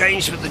may have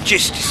changed, but the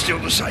gist is still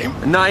the same.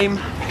 Name?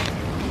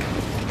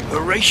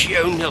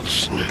 Horatio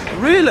Nelson.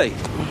 Really?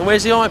 And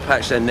where's the eye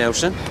patch then,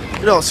 Nelson?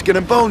 You're not skin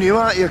and bone, you,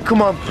 aren't you?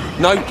 Come on.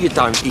 No, you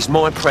don't. He's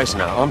my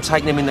prisoner. I'm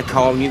taking him in the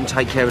car and you can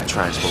take care of the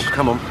transport.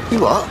 Come on.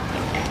 You what?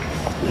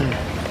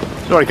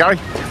 Sorry, Gary.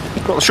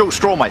 Got the short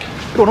straw, mate.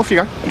 Go on, off you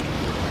go.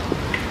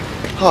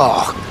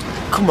 Oh,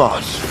 come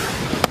on.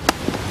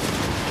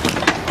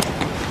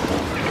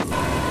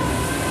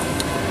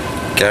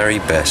 Gary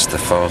Best, the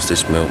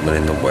fastest milkman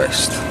in the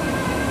West.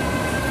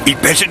 He'd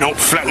better not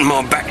flatten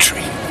my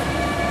battery.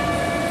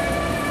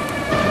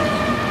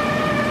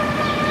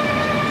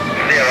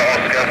 Sierra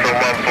Oscar from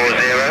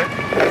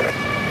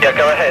 140. Yeah,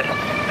 go ahead.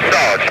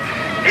 Sarge,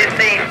 is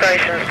the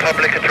station's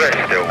public address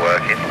still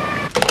working?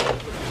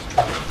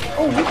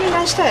 Oh, you been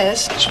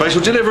downstairs?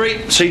 Special delivery,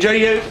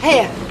 CJU.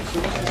 Here.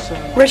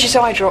 Reggie's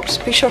eye drops.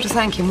 Be sure to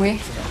thank him, will you?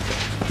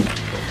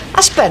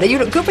 That's better. You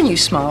look good when you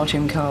smile,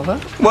 Jim Carver.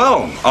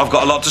 Well, I've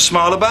got a lot to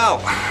smile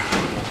about.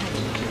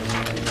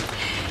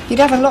 You'd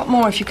have a lot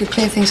more if you could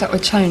clear things up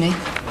with Tony.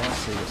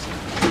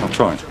 I'll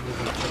try.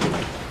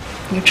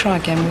 You'll try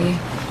again, will you?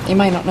 He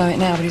may not know it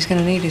now, but he's going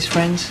to need his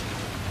friends.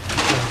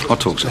 I'll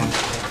talk to him.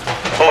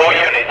 All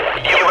units,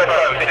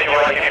 USO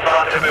situated in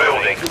front of the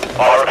building.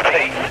 I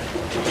repeat,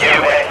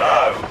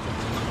 USO.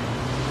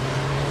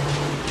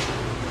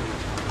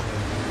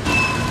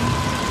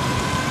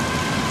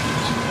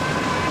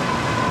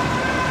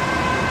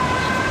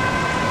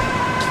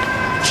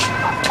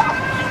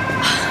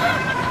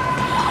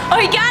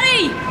 Oi,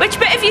 Gary! Which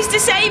bit of you's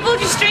disabled,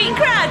 you street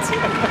crad?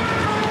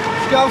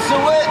 Go so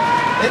wit.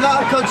 Ain't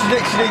that a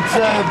contradiction in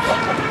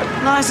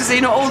terms? Nice to see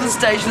not all the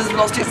stations have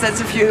lost its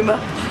sense of humour.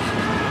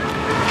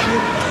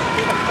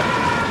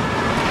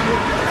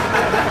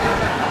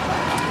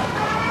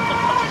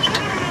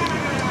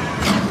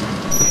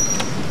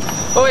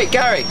 Oi,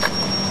 Gary.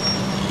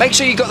 Make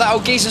sure you got that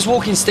old geezer's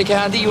walking stick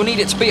handy. You'll need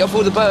it to beat off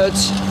all the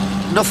birds.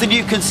 Nothing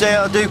you can say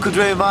or do could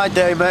ruin my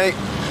day, mate.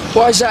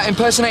 Why is that?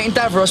 Impersonating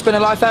Davros been a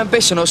life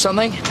ambition or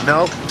something?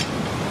 No.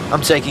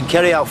 I'm taking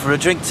Kerry out for a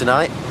drink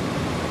tonight.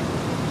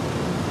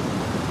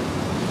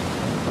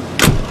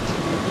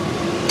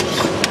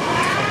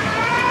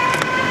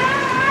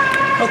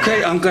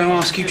 OK, I'm going to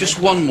ask you just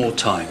one more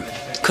time.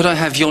 Could I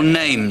have your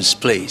names,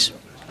 please?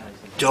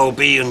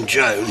 Dolby and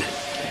Joan.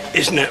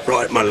 Isn't that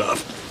right, my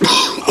love?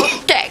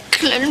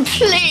 Declan,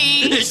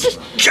 please.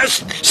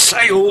 Just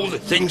say all the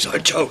things I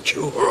told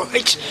you, all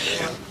right?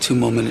 2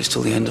 more minutes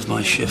till the end of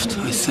my shift.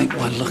 I thank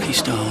my lucky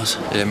stars.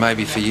 Yeah,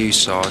 maybe for you,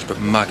 Sarge, but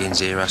Muggins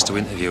here has to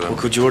interview him. Well,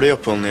 could you hurry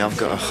up, only I've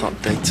got a hot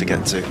date to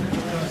get to.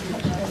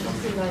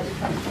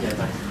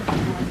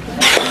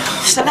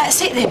 So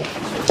that's it then.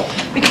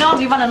 We can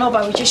hardly run an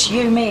obbo with just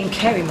you, me and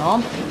Kerry,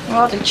 Mom. We're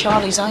hardly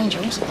Charlie's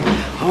angels.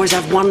 I always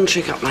have one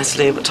trick up my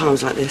sleeve at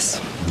times like this.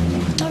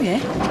 Oh,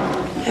 yeah?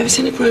 Ever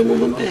seen a grown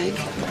woman beg?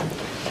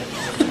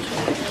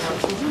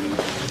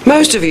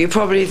 Most of you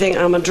probably think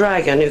I'm a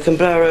dragon who can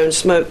blow her own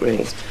smoke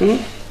rings.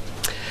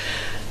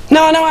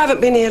 No, I know I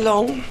haven't been here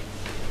long,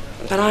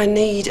 but I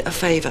need a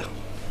favour.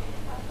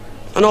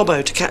 An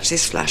obbo to catch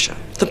this flasher.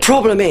 The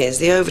problem is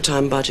the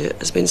overtime budget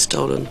has been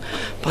stolen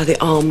by the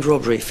armed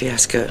robbery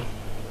fiasco.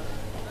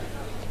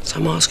 So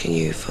I'm asking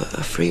you for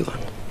a free one.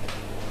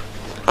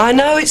 I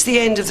know it's the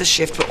end of the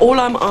shift, but all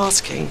I'm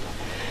asking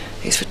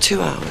is for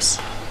 2 hours.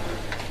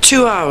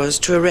 2 hours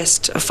to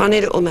arrest a funny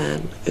little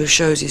man who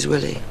shows his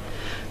willy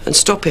and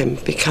stop him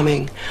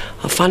becoming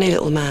a funny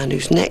little man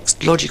whose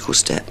next logical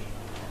step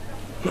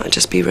might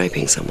just be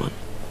raping someone.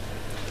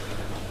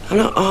 I'm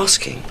not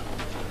asking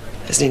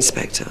as an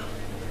inspector.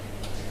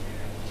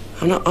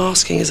 I'm not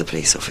asking as a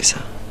police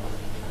officer.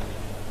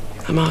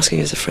 I'm asking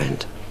as a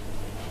friend.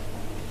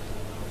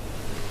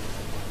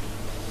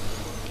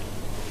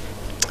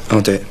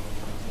 I'll do it.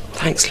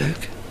 Thanks,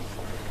 Luke.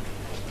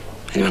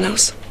 Anyone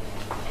else?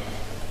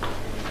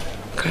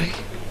 Craig?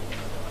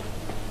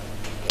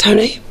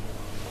 Tony?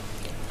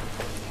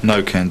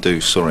 No can do,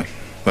 sorry.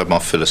 I've had my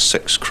fill of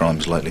sex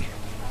crimes lately.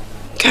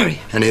 Gary?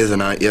 Any other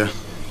night, yeah.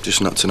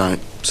 Just not tonight,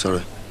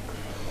 sorry.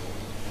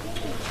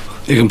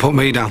 You can put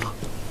me down.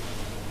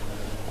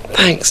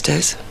 Thanks,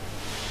 Des.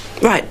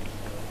 Right.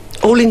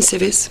 All in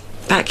civvies.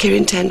 Back here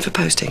in 10 for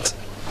postings.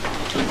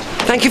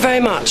 Thank you very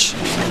much.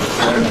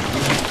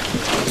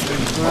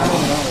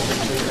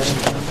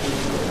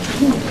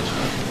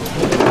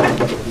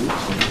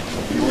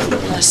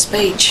 Nice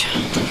speech.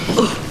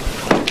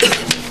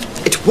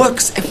 It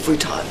works every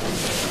time.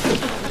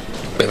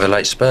 Bit of a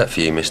late spurt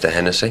for you, Mr.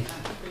 Hennessy.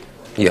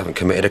 You haven't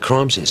committed a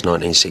crime since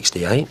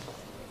 1968.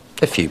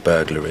 A few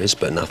burglaries,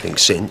 but nothing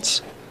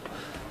since.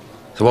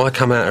 So why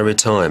come out of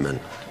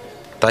retirement?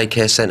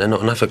 Daycare centre,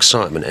 not enough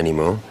excitement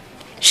anymore.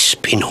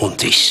 Spin on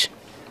this.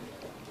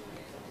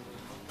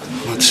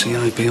 I'd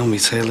CIB on me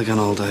tail again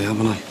all day,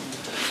 haven't I?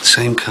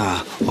 Same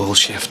car, all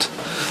shift.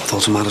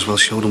 Thought I might as well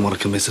show them what a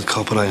committed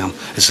copper I am.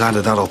 It's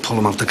either that or pull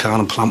them out the car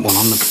and plant one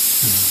on them.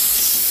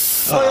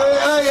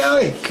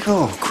 Hey.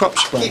 Oh, crop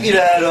spray. Keep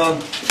your head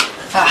on.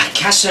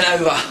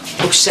 Casanova.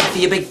 All set for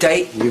your big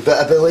date? You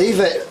better believe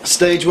it.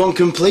 Stage 1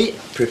 complete.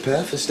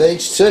 Prepare for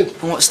stage 2.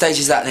 And what stage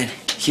is that then?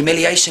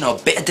 Humiliation or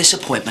bitter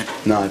disappointment?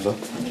 Neither.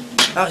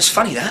 Oh, it's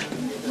funny that.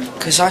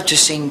 Because I've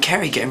just seen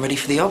Kerry getting ready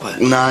for the obbo.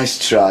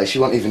 Nice try. She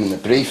wasn't even in the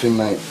briefing,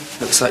 mate.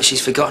 Looks like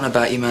she's forgotten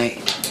about you,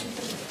 mate.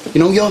 You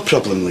know your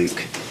problem,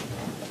 Luke?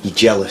 You're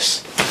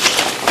jealous.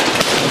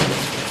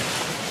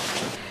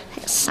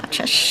 It's such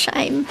a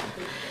shame.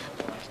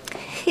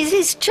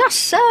 He's just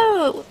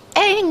so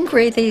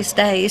angry these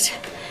days.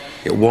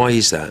 Yeah, why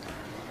is that?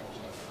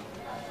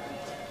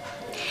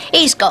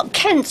 He's got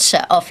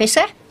cancer,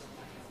 officer.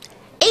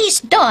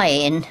 He's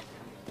dying.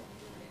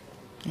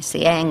 It's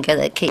the anger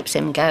that keeps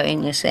him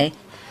going, you see.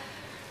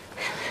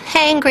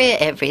 Angry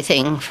at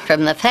everything,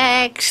 from the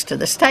fags to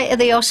the state of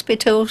the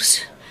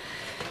hospitals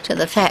to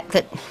the fact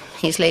that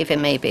he's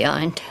leaving me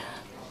behind.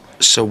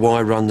 So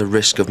why run the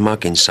risk of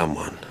mugging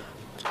someone?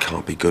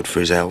 Can't be good for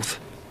his health.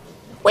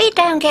 We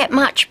don't get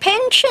much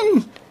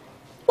pension.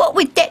 What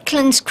with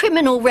Declan's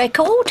criminal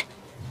record?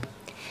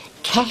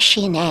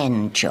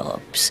 Cash-in-hand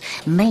jobs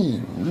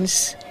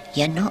means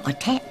you're not a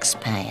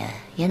taxpayer,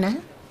 you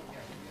know?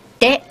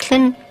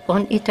 Declan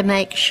wanted to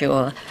make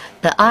sure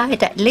that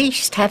I'd at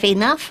least have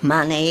enough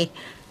money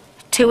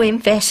to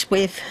invest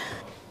with.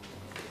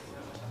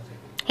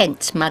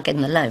 Hence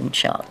mugging the loan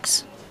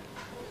sharks.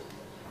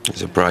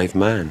 He's a brave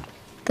man.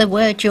 The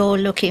word you're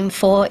looking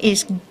for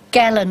is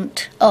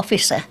gallant,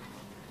 officer.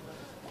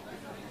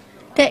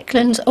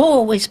 Declan's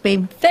always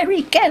been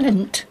very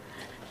gallant.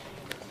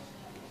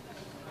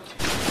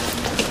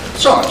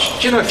 Sarge,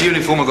 do you know if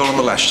uniform have gone on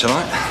the lash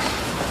tonight?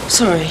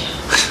 Sorry.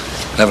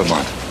 Never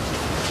mind.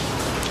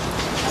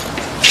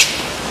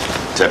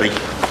 Debbie,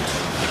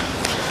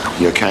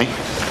 you okay?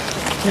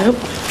 Nope.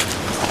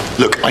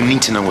 Look, I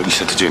need to know what you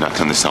said to June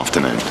Ackland this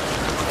afternoon.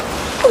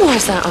 Why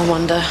is that, I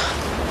wonder?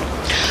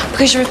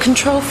 Because you're a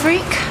control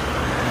freak?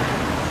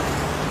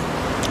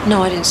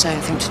 No, I didn't say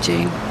anything to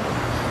Jean.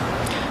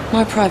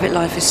 My private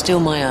life is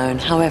still my own,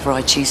 however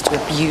I choose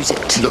to abuse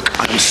it. Look,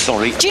 I'm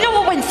sorry. Do you know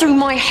what went through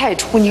my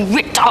head when you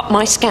ripped up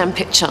my scan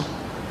picture?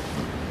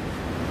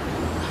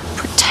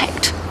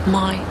 Protect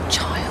my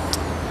child.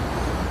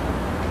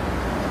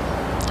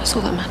 That's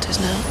all that matters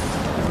now.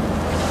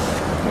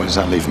 Where does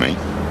that leave me?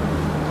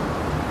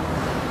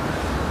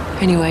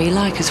 Anyway, you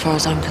like as far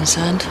as I'm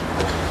concerned.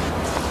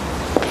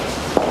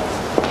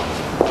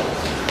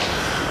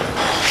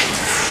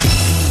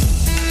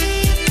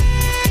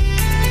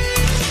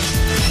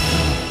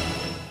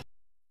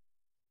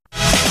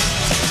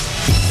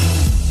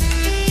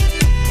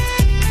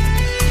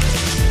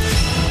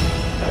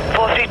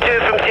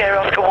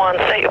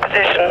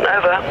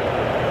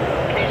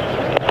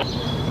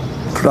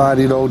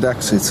 Friday Road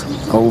exit,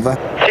 over.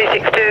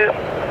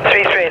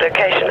 362-33,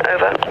 location,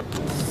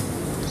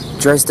 over.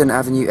 Dresden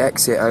Avenue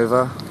exit,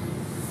 over.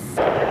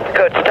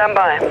 Good, stand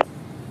by.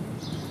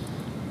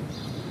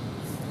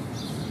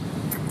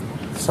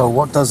 So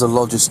what does a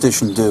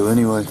logistician do,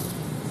 anyway?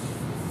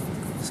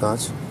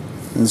 Sarge?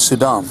 In the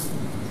Sudan?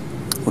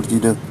 What did you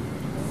do?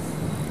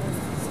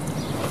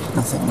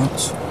 Nothing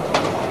much.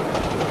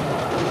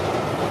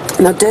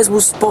 Now, Des will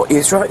spot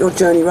you throughout your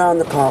journey round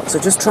the park, so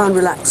just try and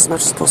relax as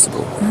much as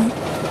possible.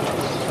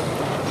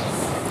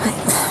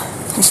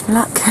 Wish me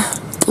luck.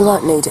 You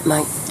won't need it,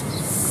 mate.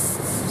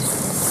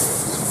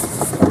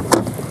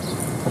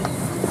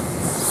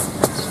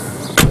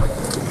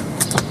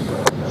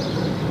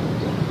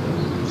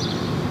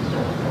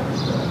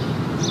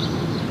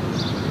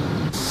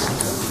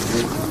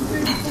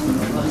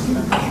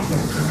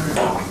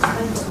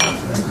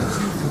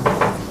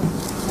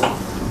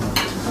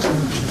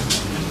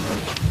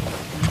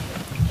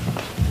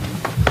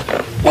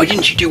 Why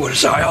didn't you do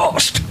as I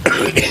asked?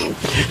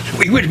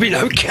 We would have been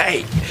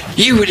okay.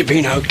 You would have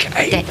been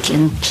okay.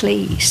 Declan,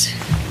 please.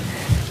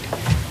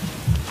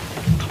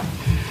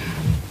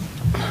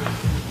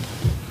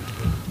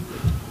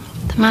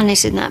 The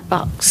money's in that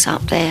box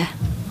up there,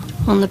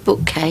 on the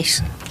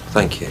bookcase.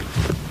 Thank you.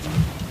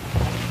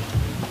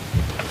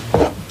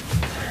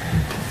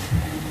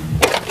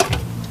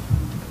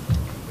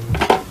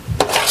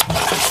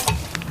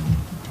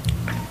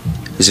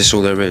 Is this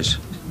all there is?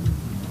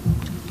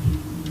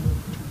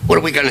 What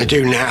are we going to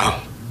do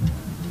now?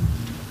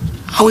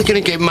 How are we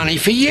going to get money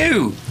for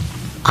you?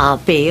 I'll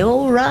be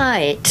all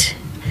right.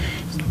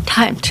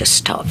 Time to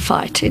stop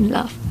fighting,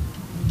 love.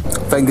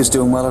 Wenger's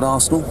doing well at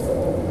Arsenal.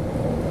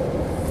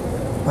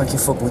 Like your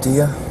football, do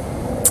you?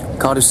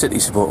 Cardiff City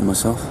supporting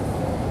myself.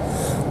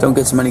 Don't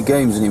get so many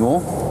games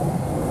anymore.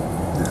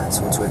 Nah, it's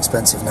all too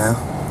expensive now.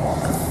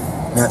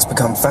 Now it's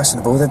become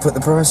fashionable, they put the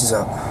prices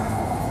up.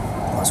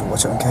 Might as well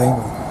watch it on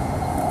cable.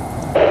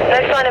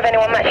 No sign of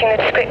anyone matching the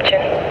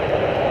description.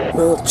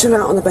 Well, chill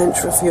out on the bench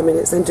for a few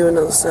minutes, then do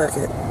another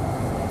circuit.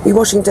 You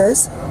watching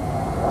Des?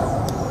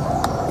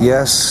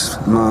 Yes,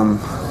 Mum.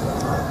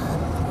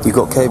 You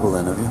got cable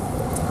then, have you?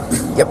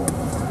 Yep.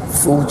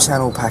 Full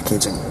channel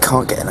package and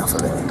can't get enough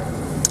of it.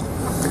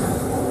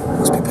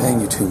 Must be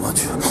paying you too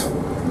much.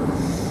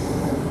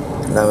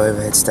 Low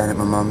overhead staying at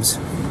my mum's.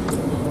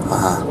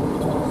 Ah.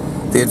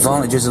 The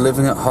advantages of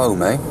living at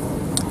home, eh?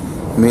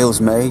 Meals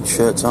made,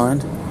 shirts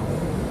ironed.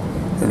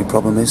 The only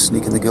problem is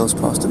sneaking the girls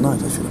past at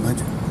night, I should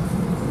imagine.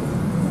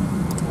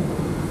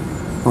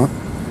 What?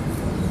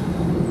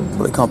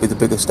 Well, it can't be the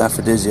biggest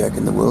aphrodisiac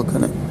in the world,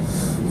 can it?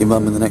 Your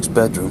mum in the next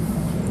bedroom.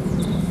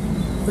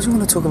 What do you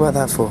want to talk about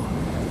that for?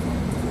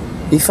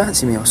 You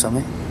fancy me or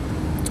something?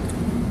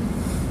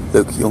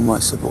 Look, you're my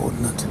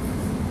subordinate.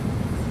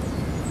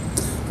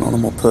 And on a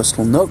more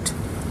personal note,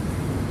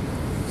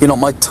 you're not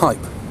my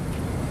type.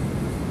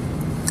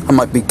 I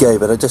might be gay,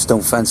 but I just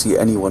don't fancy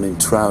anyone in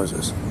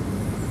trousers.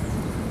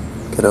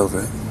 Get over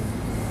it.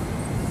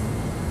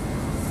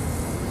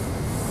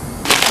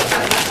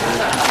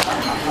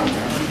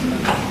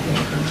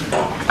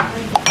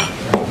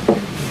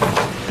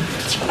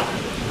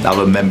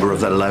 Another member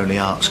of the Lonely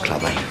Arts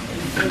Club, eh?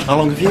 How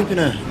long have you been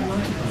here?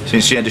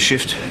 Since the end of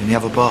shift in the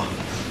other bar.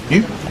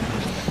 You?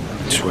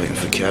 Just waiting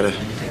for Kara.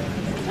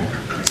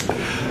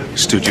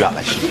 Stood you up,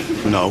 actually.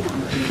 No.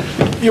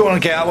 You want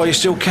to get out while you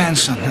still can,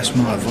 son. That's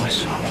my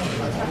advice.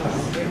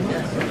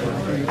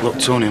 Look,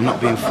 Tony, I'm not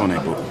being funny,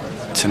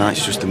 but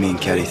tonight's just a me and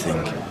Kerry thing.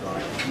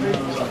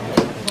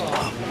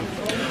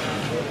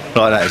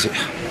 Like that, is it?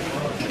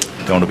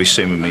 Don't want to be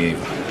seen with me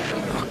either.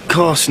 Of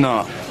course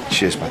not.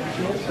 Cheers, mate.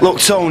 Look,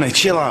 Tony,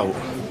 chill out.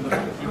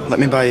 Let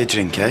me buy you a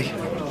drink, eh?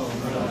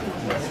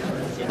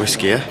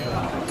 Whiskey, eh?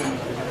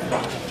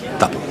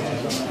 Double.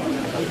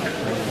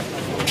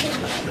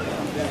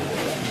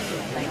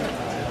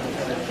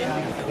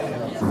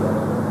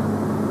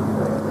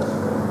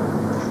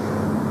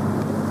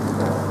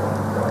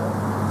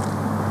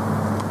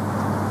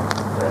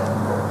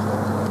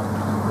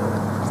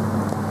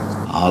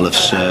 I'll have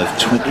served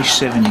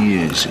 27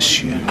 years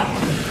this year.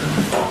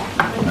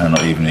 Now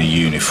not even a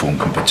uniform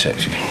can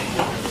protect you.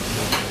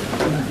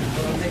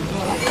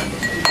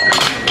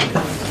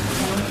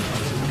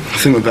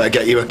 I think we better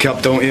get you a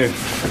cab, don't you?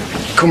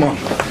 Come on.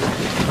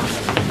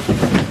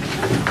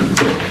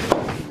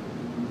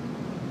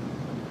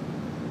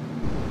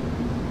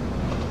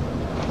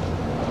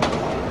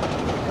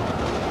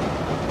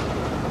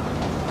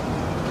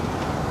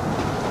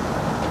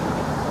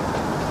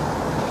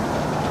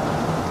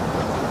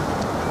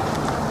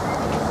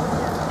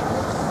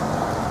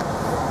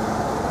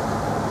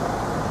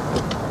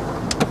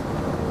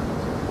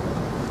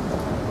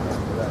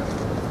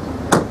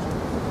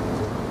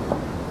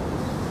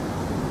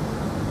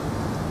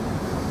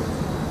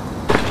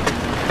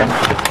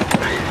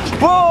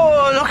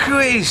 Whoa, look who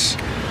he is.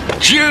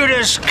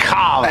 Judas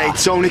Carver. Hey,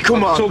 Tony,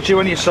 come on. I'll talk to you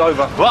when you're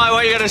sober. Right, what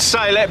are you going to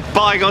say? Let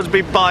bygones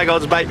be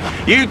bygones, mate.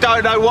 You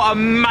don't know what a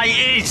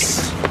mate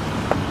is.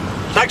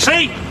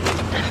 Taxi!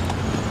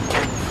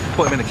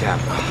 Put him in the cab.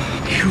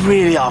 You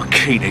really are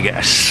keen to get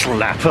a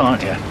slap,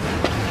 aren't you?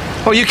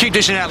 Well, you keep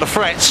dishing out the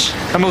threats,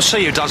 and we'll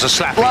see who does a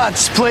slap.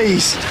 Lads,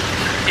 please.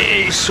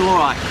 It's all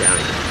right,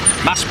 Gary.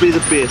 Must be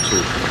the beer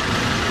talk.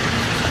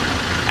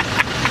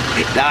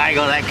 No, I ain't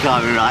got that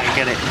kind of right,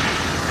 get it?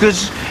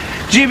 Because,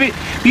 Jimmy,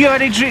 you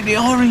only drink the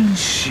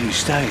orange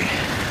juice, don't you?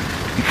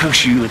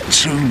 Because you were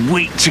too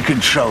weak to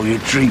control your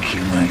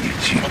drinking, weren't you,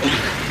 Jim?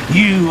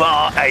 You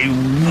are a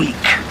weak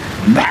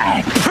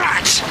man.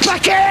 Prat!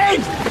 Back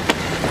in!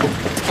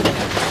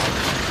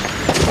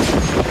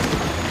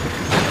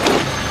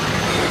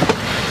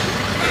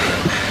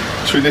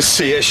 Through the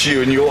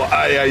CSU and your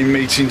AA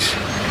meetings,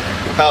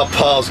 our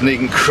paths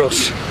needn't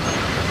cross.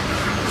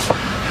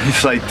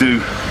 If they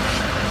do,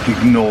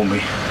 ignore me.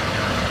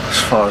 As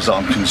far as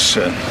I'm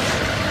concerned,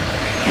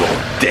 you're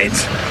dead.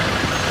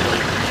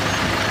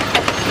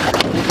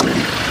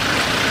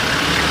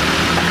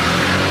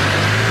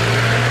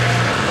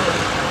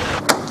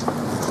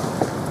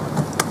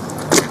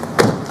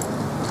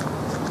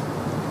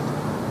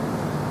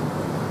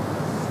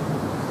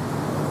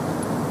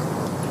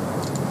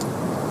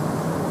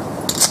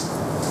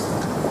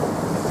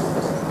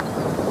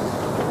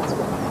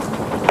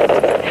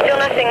 Still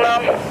nothing,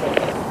 Mum.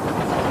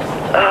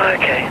 Oh,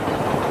 okay.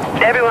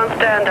 Everyone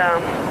stand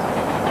down.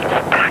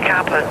 Pack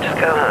up and just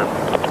go home.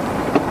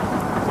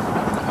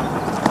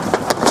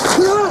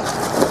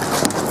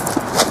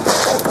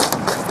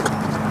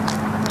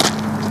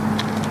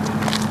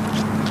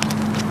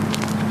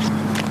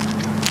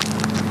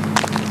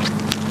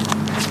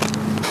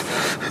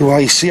 Who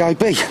are you,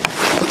 CIB?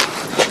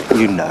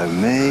 You know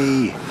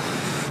me.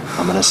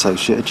 I'm an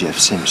associate of Jeff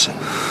Simpson.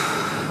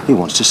 He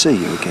wants to see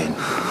you again.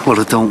 Well,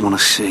 I don't want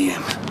to see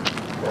him.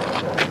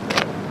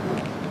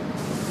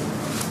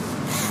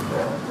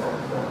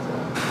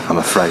 I'm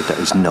afraid that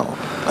is not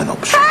an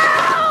option.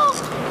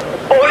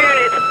 All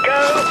units, go,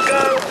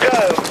 go,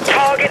 go.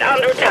 Target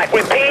under attack.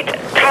 Repeat,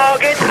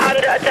 target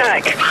under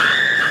attack.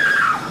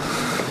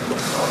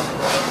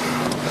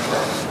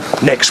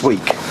 Next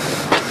week,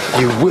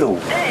 you will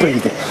be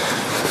there.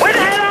 Where the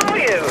hell are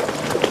you?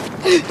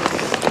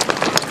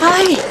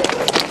 Hey!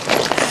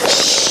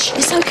 Shh!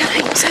 It's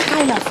okay,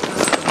 love.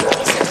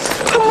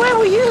 And where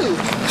were you?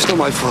 It's not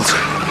my fault.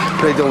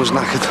 Radon was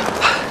knackered.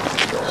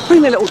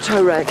 Bring the little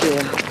tow rag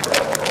here.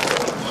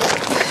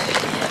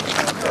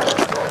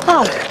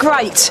 Oh,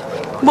 great.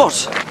 What?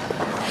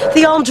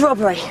 The armed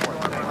robbery.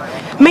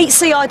 Meet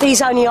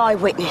CID's only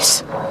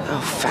eyewitness.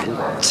 Oh,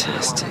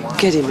 fantastic.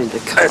 Get him in the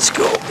car. Let's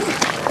go.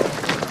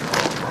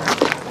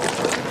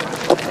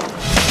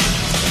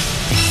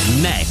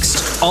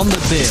 Next on the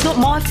bill. It's not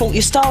my fault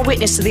your star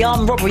witness to the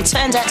armed robbery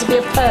turned out to be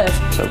a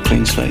perv. So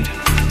clean slate.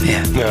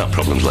 Yeah. No,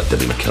 problems like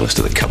Debbie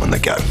McAllister that come and they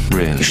go.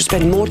 Really? You should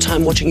spend more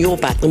time watching your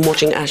back than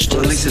watching Ashton's.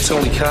 Well, at least it's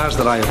only cars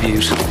that I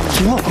abuse.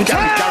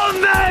 Tell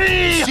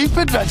me!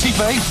 Stupid ratty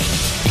face.